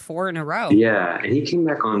there, 4 in a row. Yeah, and he came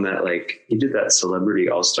back on that, like, he did that Celebrity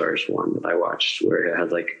All-Stars one that I watched where it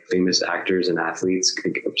had, like, famous actors and athletes,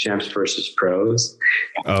 champs versus pros.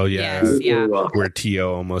 Oh, yeah. Yes, yeah. Where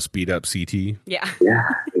T.O. almost beat up CT. Yeah.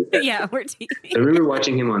 Yeah, where T. I remember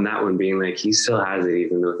watching him on that one being like, he still has it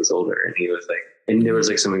even though he's older. And he was like, and there was,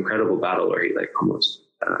 like, some incredible battle where he, like, almost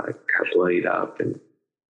got bloodied up and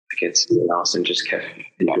against someone else and just kept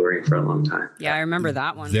enduring for a long time. Yeah, I remember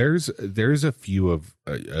that one. There's a few of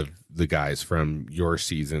the guys from your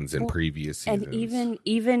seasons and previous seasons, and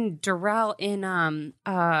even Darrell in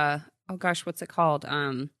what's it called?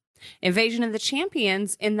 Invasion of the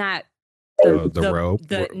Champions. In that the rope.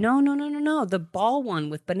 No, the ball one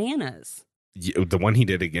with bananas. The one he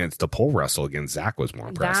did against the pole wrestle against Zach was more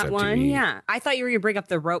impressive. That one, to me. yeah. I thought you were going to bring up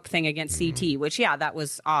the rope thing against CT, which, that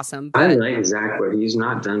was awesome. But I like Zach, but he's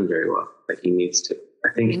not done very well. Like he needs to. I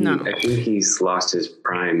think he's lost his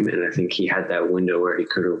prime, and I think he had that window where he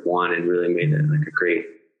could have won and really made it like a great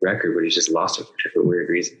record, but he's just lost it for different weird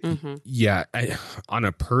reasons. Mm-hmm. Yeah, on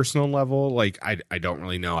a personal level, like I don't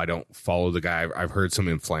really know. I don't follow the guy. I've heard some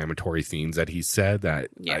inflammatory things that he said that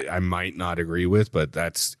I might not agree with, but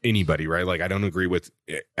that's anybody, right? Like I don't agree with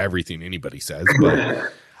everything anybody says,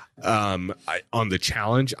 but on the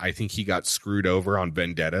challenge, I think he got screwed over on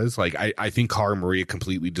vendettas. Like I think Cara Maria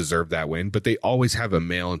completely deserved that win, but they always have a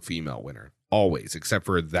male and female winner. Always, except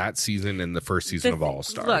for that season and the first season of All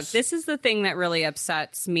Stars. Look, this is the thing that really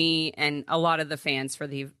upsets me and a lot of the fans for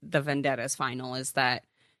the Vendettas final is that,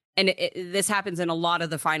 and this happens in a lot of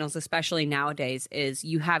the finals, especially nowadays, is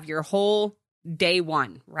you have your whole day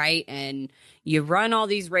one, right? And you run all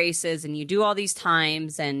these races and you do all these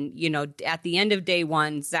times. And, at the end of day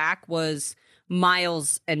one, Zach was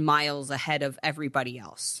miles and miles ahead of everybody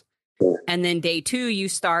else. And then day two, you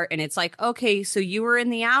start and it's like, okay, so you were in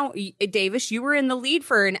the hour, Davis, you were in the lead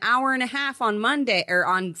for an hour and a half on Monday or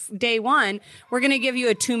on day one. We're going to give you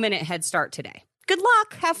a 2-minute head start today. Good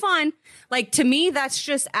luck. Have fun. Like, to me, that's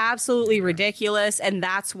just absolutely ridiculous. And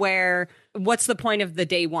that's what's the point of the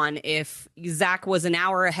day one if Zach was an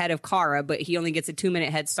hour ahead of Cara, but he only gets a 2-minute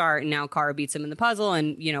head start and now Cara beats him in the puzzle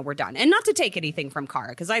and, we're done. And not to take anything from Cara,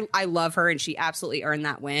 because I love her and she absolutely earned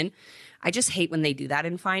that win. I just hate when they do that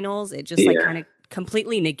in finals. It just kind of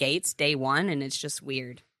completely negates day one, and it's just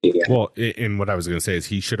weird. Yeah. Well, and what I was going to say is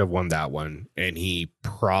he should have won that one, and he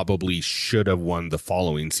probably should have won the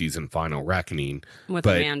following season final reckoning with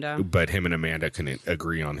Amanda. But him and Amanda couldn't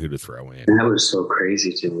agree on who to throw in. And that was so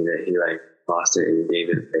crazy to me that he lost it and gave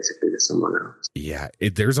it basically to someone else. Yeah,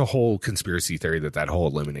 there's a whole conspiracy theory that whole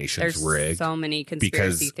elimination is rigged. There's so many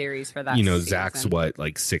conspiracy theories for that. Zach's what,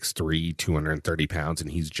 like 6'3", 230 pounds,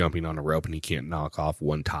 and he's jumping on a rope and he can't knock off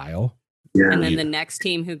one tile. Yeah. And then the next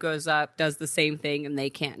team who goes up does the same thing and they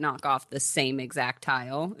can't knock off the same exact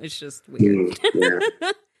tile. It's just weird. Yeah.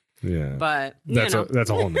 Yeah. But that's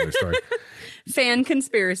a whole nother story. Fan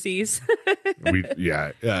conspiracies.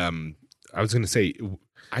 I was going to say,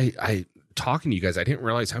 I talking to you guys, I didn't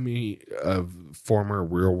realize how many of former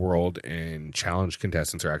Real World and Challenge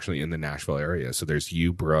contestants are actually in the Nashville area. So there's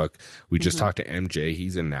you, Brooke. We just talked to MJ.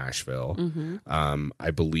 He's in Nashville.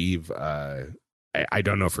 I believe, I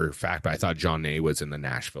don't know for a fact, but I thought Jonna was in the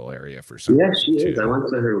Nashville area for some reason. Yeah, she is. I went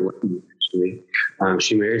to her wedding, actually.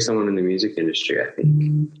 She married someone in the music industry, I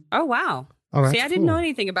think. Oh, wow. Oh, see, I didn't know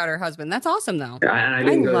anything about her husband. That's awesome, though. I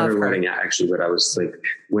didn't go to her wedding, actually, but I was like,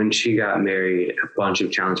 when she got married, a bunch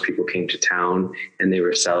of Challenge people came to town and they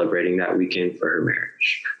were celebrating that weekend for her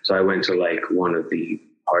marriage. So I went to like one of the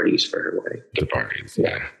parties for her wedding. The parties,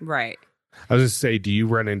 yeah. Right. I was going to say, do you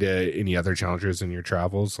run into any other challengers in your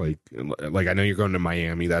travels? Like I know you're going to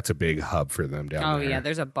Miami. That's a big hub for them down there. Oh, yeah.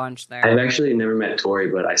 There's a bunch there. I've actually never met Tori,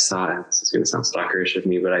 but I saw, this is going to sound stalkerish of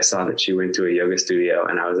me, but I saw that she went to a yoga studio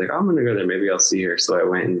and I was like, oh, I'm going to go there. Maybe I'll see her. So I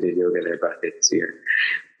went and did yoga there, but I didn't see her.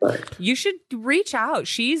 But you should reach out.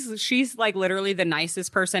 She's like literally the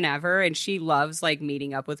nicest person ever, and she loves like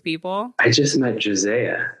meeting up with people. I just met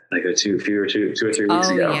Josiah like two or 3 weeks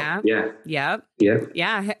ago.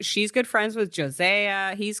 Yeah. She's good friends with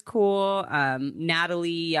Josiah. He's cool.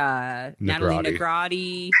 Natalie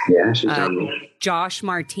Negrati. Yeah, she's down there. Josh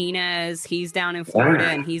Martinez. He's down in Florida,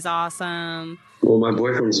 and he's awesome. Well, my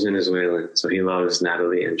boyfriend's Venezuelan, so he loves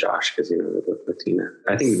Natalie and Josh because they're both Latina.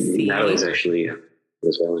 I think Natalie's actually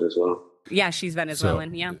Venezuelan as well. Yeah, she's Venezuelan.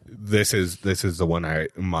 So yeah. This is the one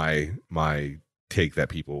my take that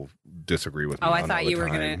people disagree with me on. I thought you were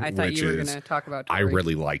gonna talk about Tori. I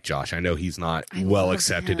really like Josh. I know he's not well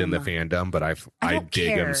accepted in the fandom, but I dig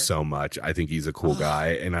him so much. I think he's a cool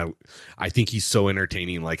guy, and I think he's so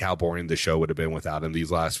entertaining. Like how boring the show would have been without him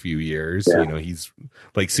these last few years. Yeah. You know, he's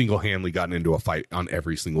like single-handedly gotten into a fight on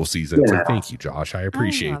every single season. Yeah. So thank you, Josh. I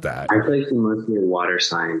appreciate that. I feel like he must be a water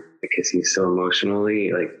sign because he's so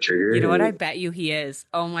emotionally like triggered. You know what? I bet you he is.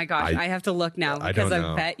 Oh my gosh, I have to look now because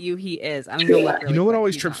I bet you he is. I'm gonna look. You know what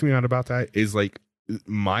always trips me out about that is like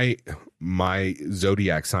my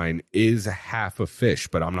zodiac sign is half a fish,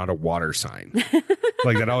 but I'm not a water sign.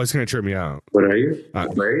 Like that always kind of trip me out. What are you?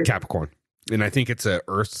 Capricorn, and I think it's a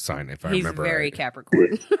Earth sign. If I remember, he's very right.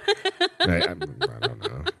 Capricorn. I don't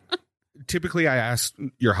know. Typically, I ask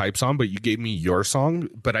your hype song, but you gave me your song.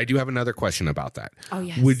 But I do have another question about that. Oh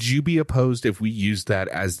yes. Would you be opposed if we used that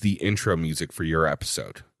as the intro music for your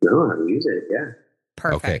episode? No, I'll use it. Yeah.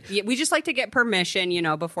 Perfect. Okay. Yeah, we just like to get permission,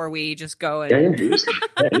 before we just go and use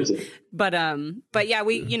it. But yeah,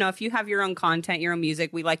 we if you have your own content, your own music,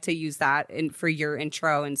 we like to use that for your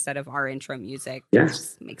intro instead of our intro music. Yes. It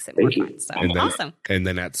just makes it more fun. So awesome. And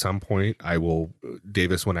then at some point I will,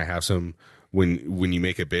 Davis, when I have some when you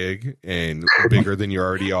make it big and bigger than you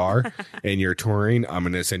already are and you're touring, I'm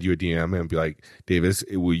going to send you a DM and be like, Davis,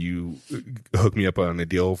 will you hook me up on a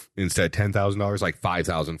deal instead of $10,000, like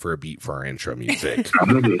 $5,000 for a beat for our intro music?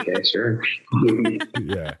 Okay, sure.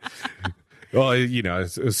 Yeah. Well,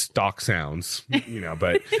 it's stock sounds,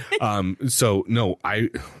 but so no,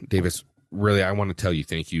 Davis, really, I want to tell you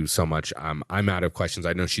thank you so much. I'm out of questions.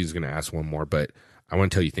 I know she's going to ask one more, but I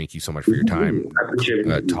want to tell you thank you so much for your time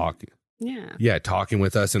talking. Yeah, talking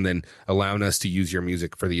with us and then allowing us to use your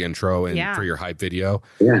music for the intro and for your hype video.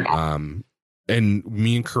 Yeah. And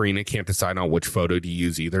me and Karina can't decide on which photo to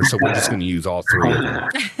use either, so we're just going to use all three of them.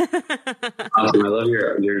 Awesome. I love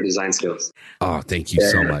your design skills. Oh, thank you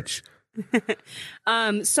so much.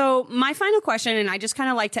 So my final question, and I just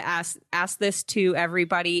kind of like to ask this to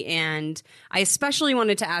everybody, and I especially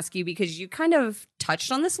wanted to ask you because you kind of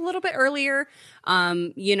touched on this a little bit earlier.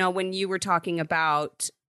 When you were talking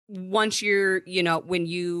about once you're, when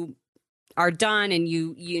you are done and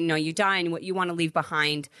you die and what you want to leave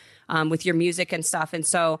behind with your music and stuff. And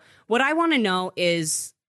so what I want to know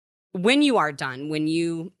is when you are done, when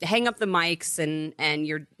you hang up the mics and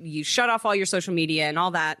you shut off all your social media and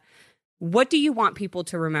all that, what do you want people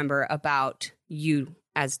to remember about you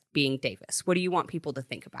as being Davis? What do you want people to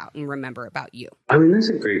think about and remember about you? I mean, that's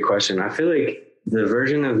a great question. I feel like the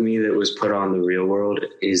version of me that was put on the Real World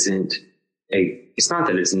it's not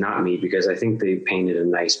that it's not me, because I think they painted a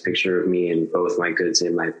nice picture of me in both my goods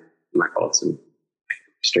and my faults and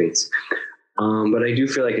strengths. But I do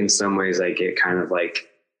feel like in some ways I get kind of like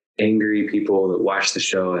angry people that watch the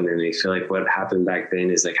show and then they feel like what happened back then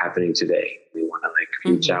is like happening today. They want to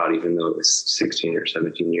like reach out, even though it was 16 or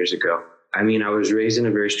 17 years ago. I mean, I was raised in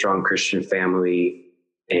a very strong Christian family,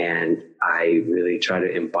 and I really try to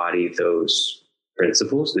embody those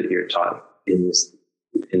principles that you're taught in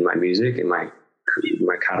my music, in my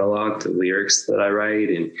catalog, the lyrics that I write,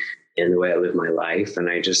 and the way I live my life. And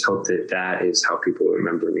I just hope that that is how people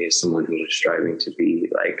remember me, as someone who is striving to be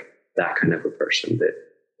like that kind of a person that,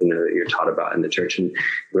 you know, that you're taught about in the church. And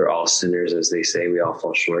we're all sinners, as they say, we all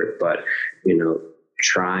fall short, but, you know,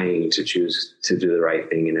 trying to choose to do the right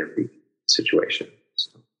thing in every situation.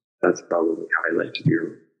 So that's probably how I like to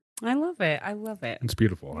do. I love it. I love it. It's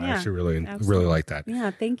beautiful. Yeah, I actually really absolutely. like that.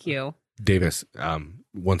 Yeah. Thank you. Davis,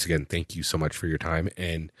 once again, thank you so much for your time.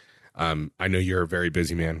 And I know you're a very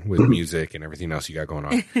busy man with music and everything else you got going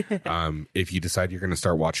on. If you decide you're going to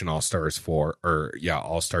start watching All Stars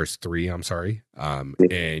 3, I'm sorry,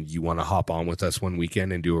 and you want to hop on with us one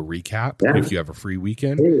weekend and do a recap, if you have a free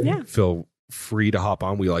weekend, feel free to hop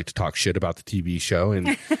on. We like to talk shit about the TV show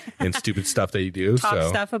and stupid stuff they do.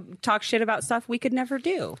 Talk shit about stuff we could never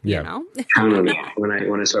do. You know, count on me.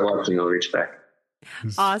 When I start watching, I'll reach back.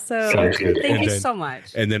 Awesome. Thank you so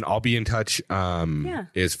much. And then I'll be in touch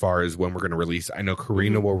as far as when we're going to release. I know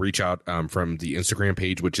Karina will reach out from the Instagram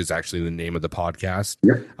page, which is actually the name of the podcast.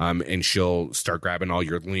 And she'll start grabbing all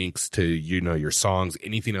your links to, you know, your songs,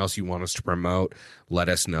 anything else you want us to promote, let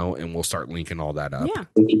us know, and we'll start linking all that up. Yeah.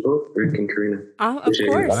 Thank you both, Rick and Karina. Oh, of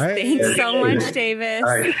course. Thanks so much, Davis.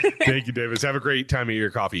 All right. Thank you, Davis. Have a great time at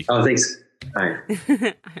your coffee. Oh, thanks.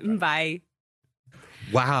 Bye. Bye.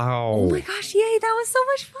 Wow. Oh my gosh, yay, that was so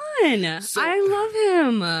much fun. I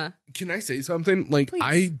love him. Can I say something? Like, Please.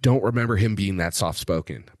 I don't remember him being that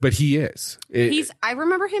soft-spoken, but he is. I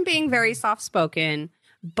remember him being very soft-spoken,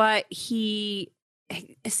 but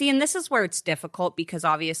and this is where it's difficult, because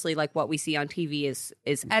obviously, like, what we see on TV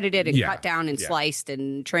is edited and cut down and sliced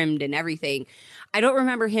and trimmed and everything. I don't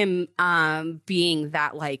remember him being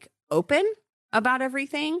that, like, open about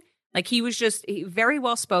everything. Like, he was just very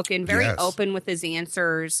well spoken, very open with his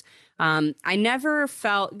answers. I never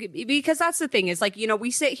felt, because that's the thing is, like, you know, we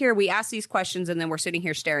sit here, we ask these questions, and then we're sitting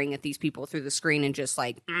here staring at these people through the screen and just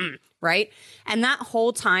like, right? And that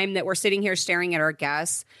whole time that we're sitting here staring at our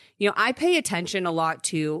guests, you know, I pay attention a lot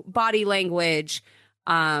to body language,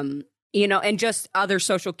 you know, and just other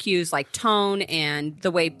social cues like tone and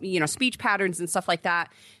the way, you know, speech patterns and stuff like that.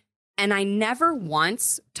 And I never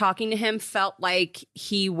once, talking to him, felt like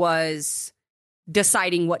he was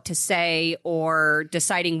deciding what to say or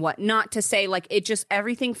deciding what not to say. Like, it just,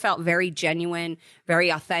 everything felt very genuine, very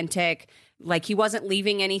authentic. Like, he wasn't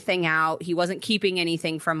leaving anything out. He wasn't keeping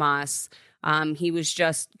anything from us. He was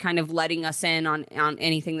just kind of letting us in on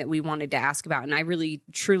anything that we wanted to ask about. And I really,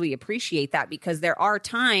 truly appreciate that, because there are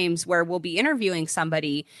times where we'll be interviewing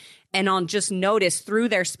somebody and I'll just notice through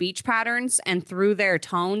their speech patterns and through their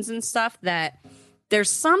tones and stuff that there's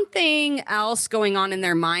something else going on in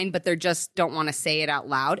their mind, but they just don't want to say it out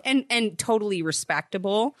loud, and totally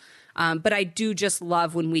respectable. But I do just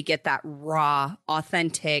love when we get that raw,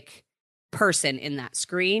 authentic person in that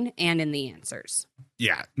screen and in the answers.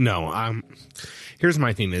 Yeah, no. Here's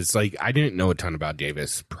my thing is, like, I didn't know a ton about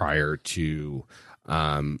Davis prior to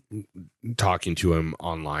talking to him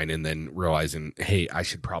online, and then realizing, hey, I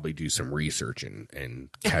should probably do some research and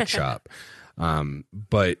catch up.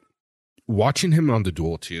 But watching him on The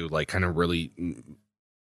Duel too, like, kind of really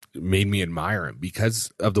made me admire him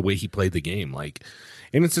because of the way he played the game. Like,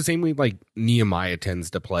 and it's the same way like Nehemiah tends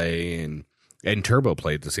to play, and Turbo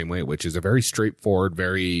played the same way, which is a very straightforward,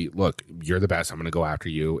 very, look, you're the best, I'm going to go after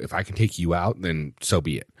you. If I can take you out, then so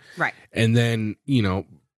be it. Right. And then, you know,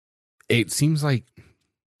 it seems like,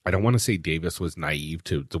 I don't want to say Davis was naive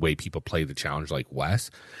to the way people play the challenge like Wes,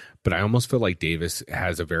 but I almost feel like Davis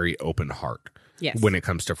has a very open heart when it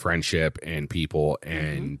comes to friendship and people,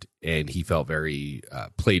 and he felt very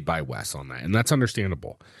played by Wes on that, and that's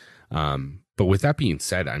understandable. But with that being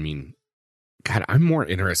said, I mean, God, I'm more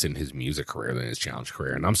interested in his music career than his challenge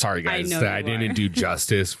career. And I'm sorry, guys, that I didn't do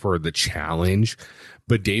justice for the challenge,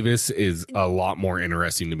 but Davis is a lot more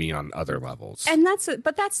interesting to me on other levels. And that's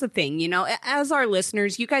the thing, you know, as our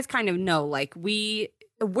listeners, you guys kind of know, like,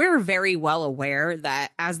 we're very well aware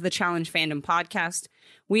that as the Challenge Fandom Podcast,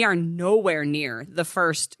 we are nowhere near the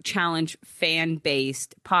first Challenge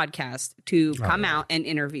fan-based podcast to come out and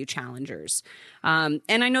interview challengers. And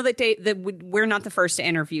I know that we're not the first to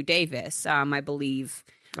interview Davis, I believe.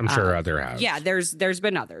 I'm sure other have. Yeah, there's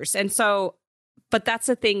been others. And so, but that's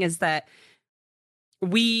the thing, is that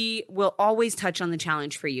we will always touch on the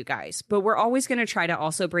challenge for you guys, but we're always going to try to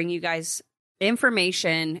also bring you guys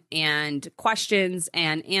information and questions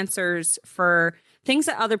and answers for things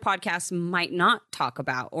that other podcasts might not talk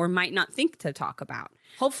about or might not think to talk about.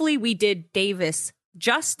 Hopefully we did Davis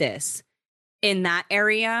justice in that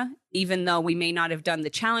area, even though we may not have done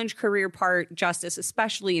the challenge career part justice,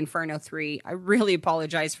 especially Inferno 3. I really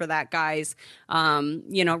apologize for that, guys.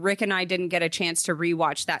 Rick and I didn't get a chance to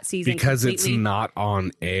rewatch that season because completely. It's not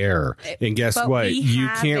on air. And guess But what? we You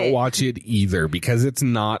have can't it. watch it either because it's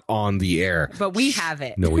not on the air. But we have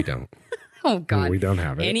it. No, we don't. Oh, God. No, we don't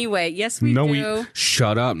have it. Anyway, yes, we no, do.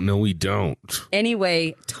 Shut up. No, we don't.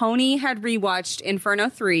 Anyway, Tony had rewatched Inferno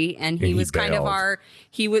 3, and he was kind of bailed.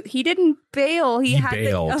 he didn't bail. He had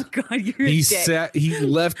bailed. Oh God, you're a dick. He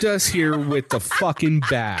left us here with the fucking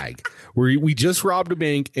bag. We just robbed a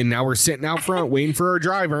bank, and now we're sitting out front waiting for our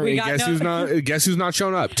driver. And guess who's not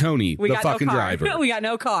showing up? Tony, the fucking driver. We got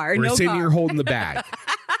no car. We're sitting here holding the bag.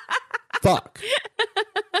 Fuck.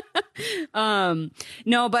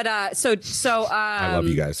 No, but so I love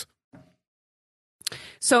you guys.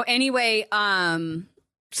 So anyway,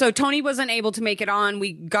 so Tony wasn't able to make it on.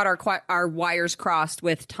 We got our wires crossed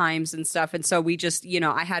with times and stuff, and so we just,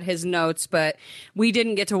 I had his notes, but we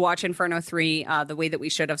didn't get to watch Inferno 3 the way that we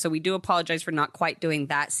should have. So we do apologize for not quite doing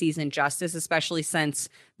that season justice, especially since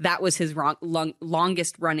that was his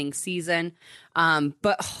longest running season.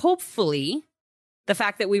 But hopefully, the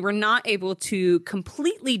fact that we were not able to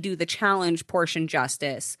completely do the challenge portion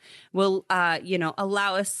justice will,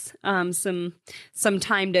 allow us some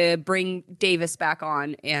time to bring Davis back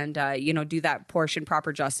on and, do that portion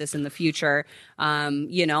proper justice in the future,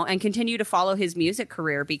 and continue to follow his music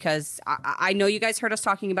career, because I know you guys heard us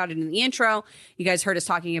talking about it in the intro. You guys heard us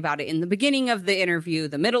talking about it in the beginning of the interview,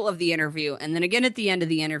 the middle of the interview, and then again at the end of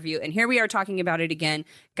the interview. And here we are talking about it again.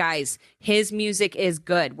 Guys, his music is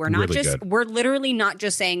good. We're not really good. We're literally not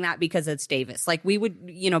just saying that because it's Davis. Like we would,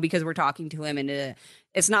 because we're talking to him, and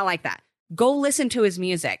it's not like that. Go listen to his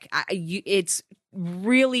music. It's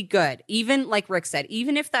really good. Even like Rick said,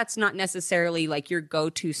 even if that's not necessarily like your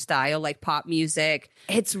go-to style, like pop music,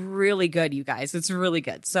 it's really good, you guys. It's really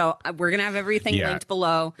good. So we're going to have everything linked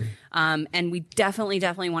below. And we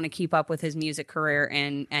definitely want to keep up with his music career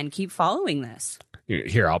and keep following this.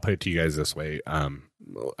 Here, I'll put it to you guys this way.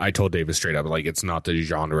 I told Davis straight up, like, it's not the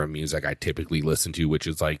genre of music I typically listen to, which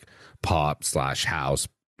is like pop / house,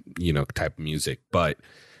 type of music. But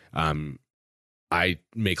I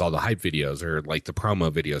make all the hype videos or like the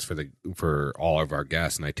promo videos for all of our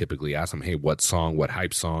guests, and I typically ask them, hey, what song, what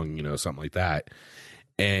hype song, something like that.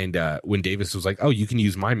 And when Davis was like, oh, you can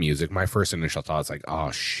use my music, my first initial thought was like,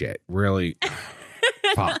 oh shit, really?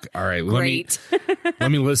 Fuck. All right,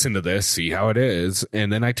 let me listen to this, see how it is.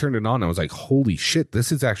 And then I turned it on and I was like, holy shit,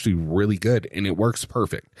 this is actually really good, and it works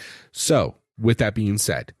perfect. So with that being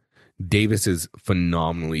said, Davis is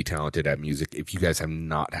phenomenally talented at music. If you guys have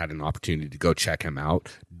not had an opportunity to go check him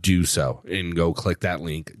out, do so and go click that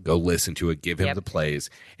link, go listen to it, give him the plays.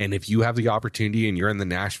 And if you have the opportunity and you're in the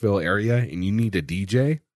Nashville area and you need a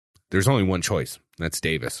DJ, there's only one choice. That's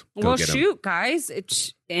Davis. Well, shoot, guys,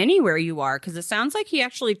 it's anywhere you are, because it sounds like he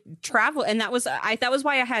actually traveled, and that was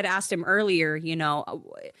why I had asked him earlier,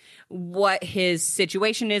 what his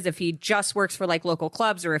situation is, if he just works for like local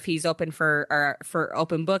clubs or if he's open for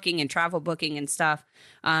open booking and travel booking and stuff.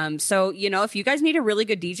 So if you guys need a really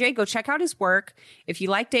good DJ, go check out his work. If you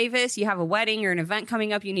like Davis, you have a wedding or an event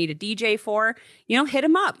coming up you need a DJ for, hit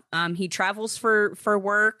him up. He travels for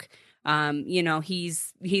work.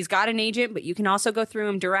 He's got an agent, but you can also go through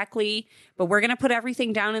him directly. But we're going to put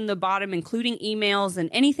everything down in the bottom, including emails and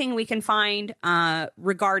anything we can find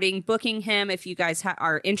regarding booking him if you guys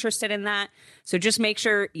are interested in that. So just make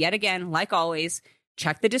sure, yet again, like always,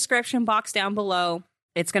 check the description box down below.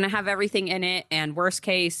 It's going to have everything in it. And worst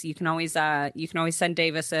case, you can always send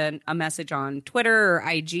Davis a message on Twitter or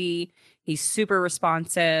IG. He's super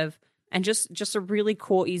responsive and just a really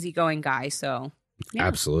cool, easygoing guy. So. Yeah.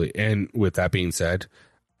 Absolutely. And with that being said,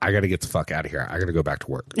 I got to get the fuck out of here. I got to go back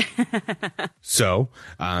to work. So,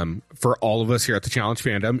 for all of us here at the Challenge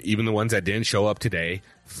Fandom, even the ones that didn't show up today,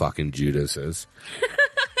 fucking Judases.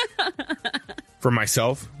 For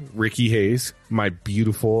myself, Ricky Hayes, my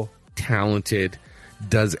beautiful, talented,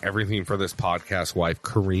 does everything for this podcast wife,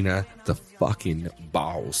 Karina, the fucking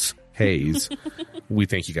boss Hayes. We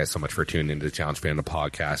thank you guys so much for tuning into the Challenge Fandom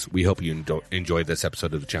podcast. We hope you enjoyed this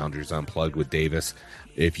episode of the Challengers Unplugged with Davis.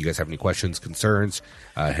 If you guys have any questions, concerns,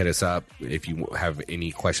 hit us up. If you have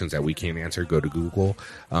any questions that we can't answer, go to Google.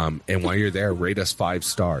 And while you're there, rate us 5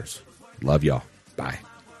 stars. Love y'all. Bye.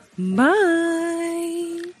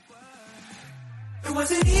 Bye. It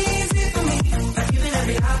wasn't easy for me, like giving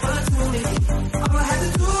every opportunity. All I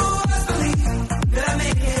had to do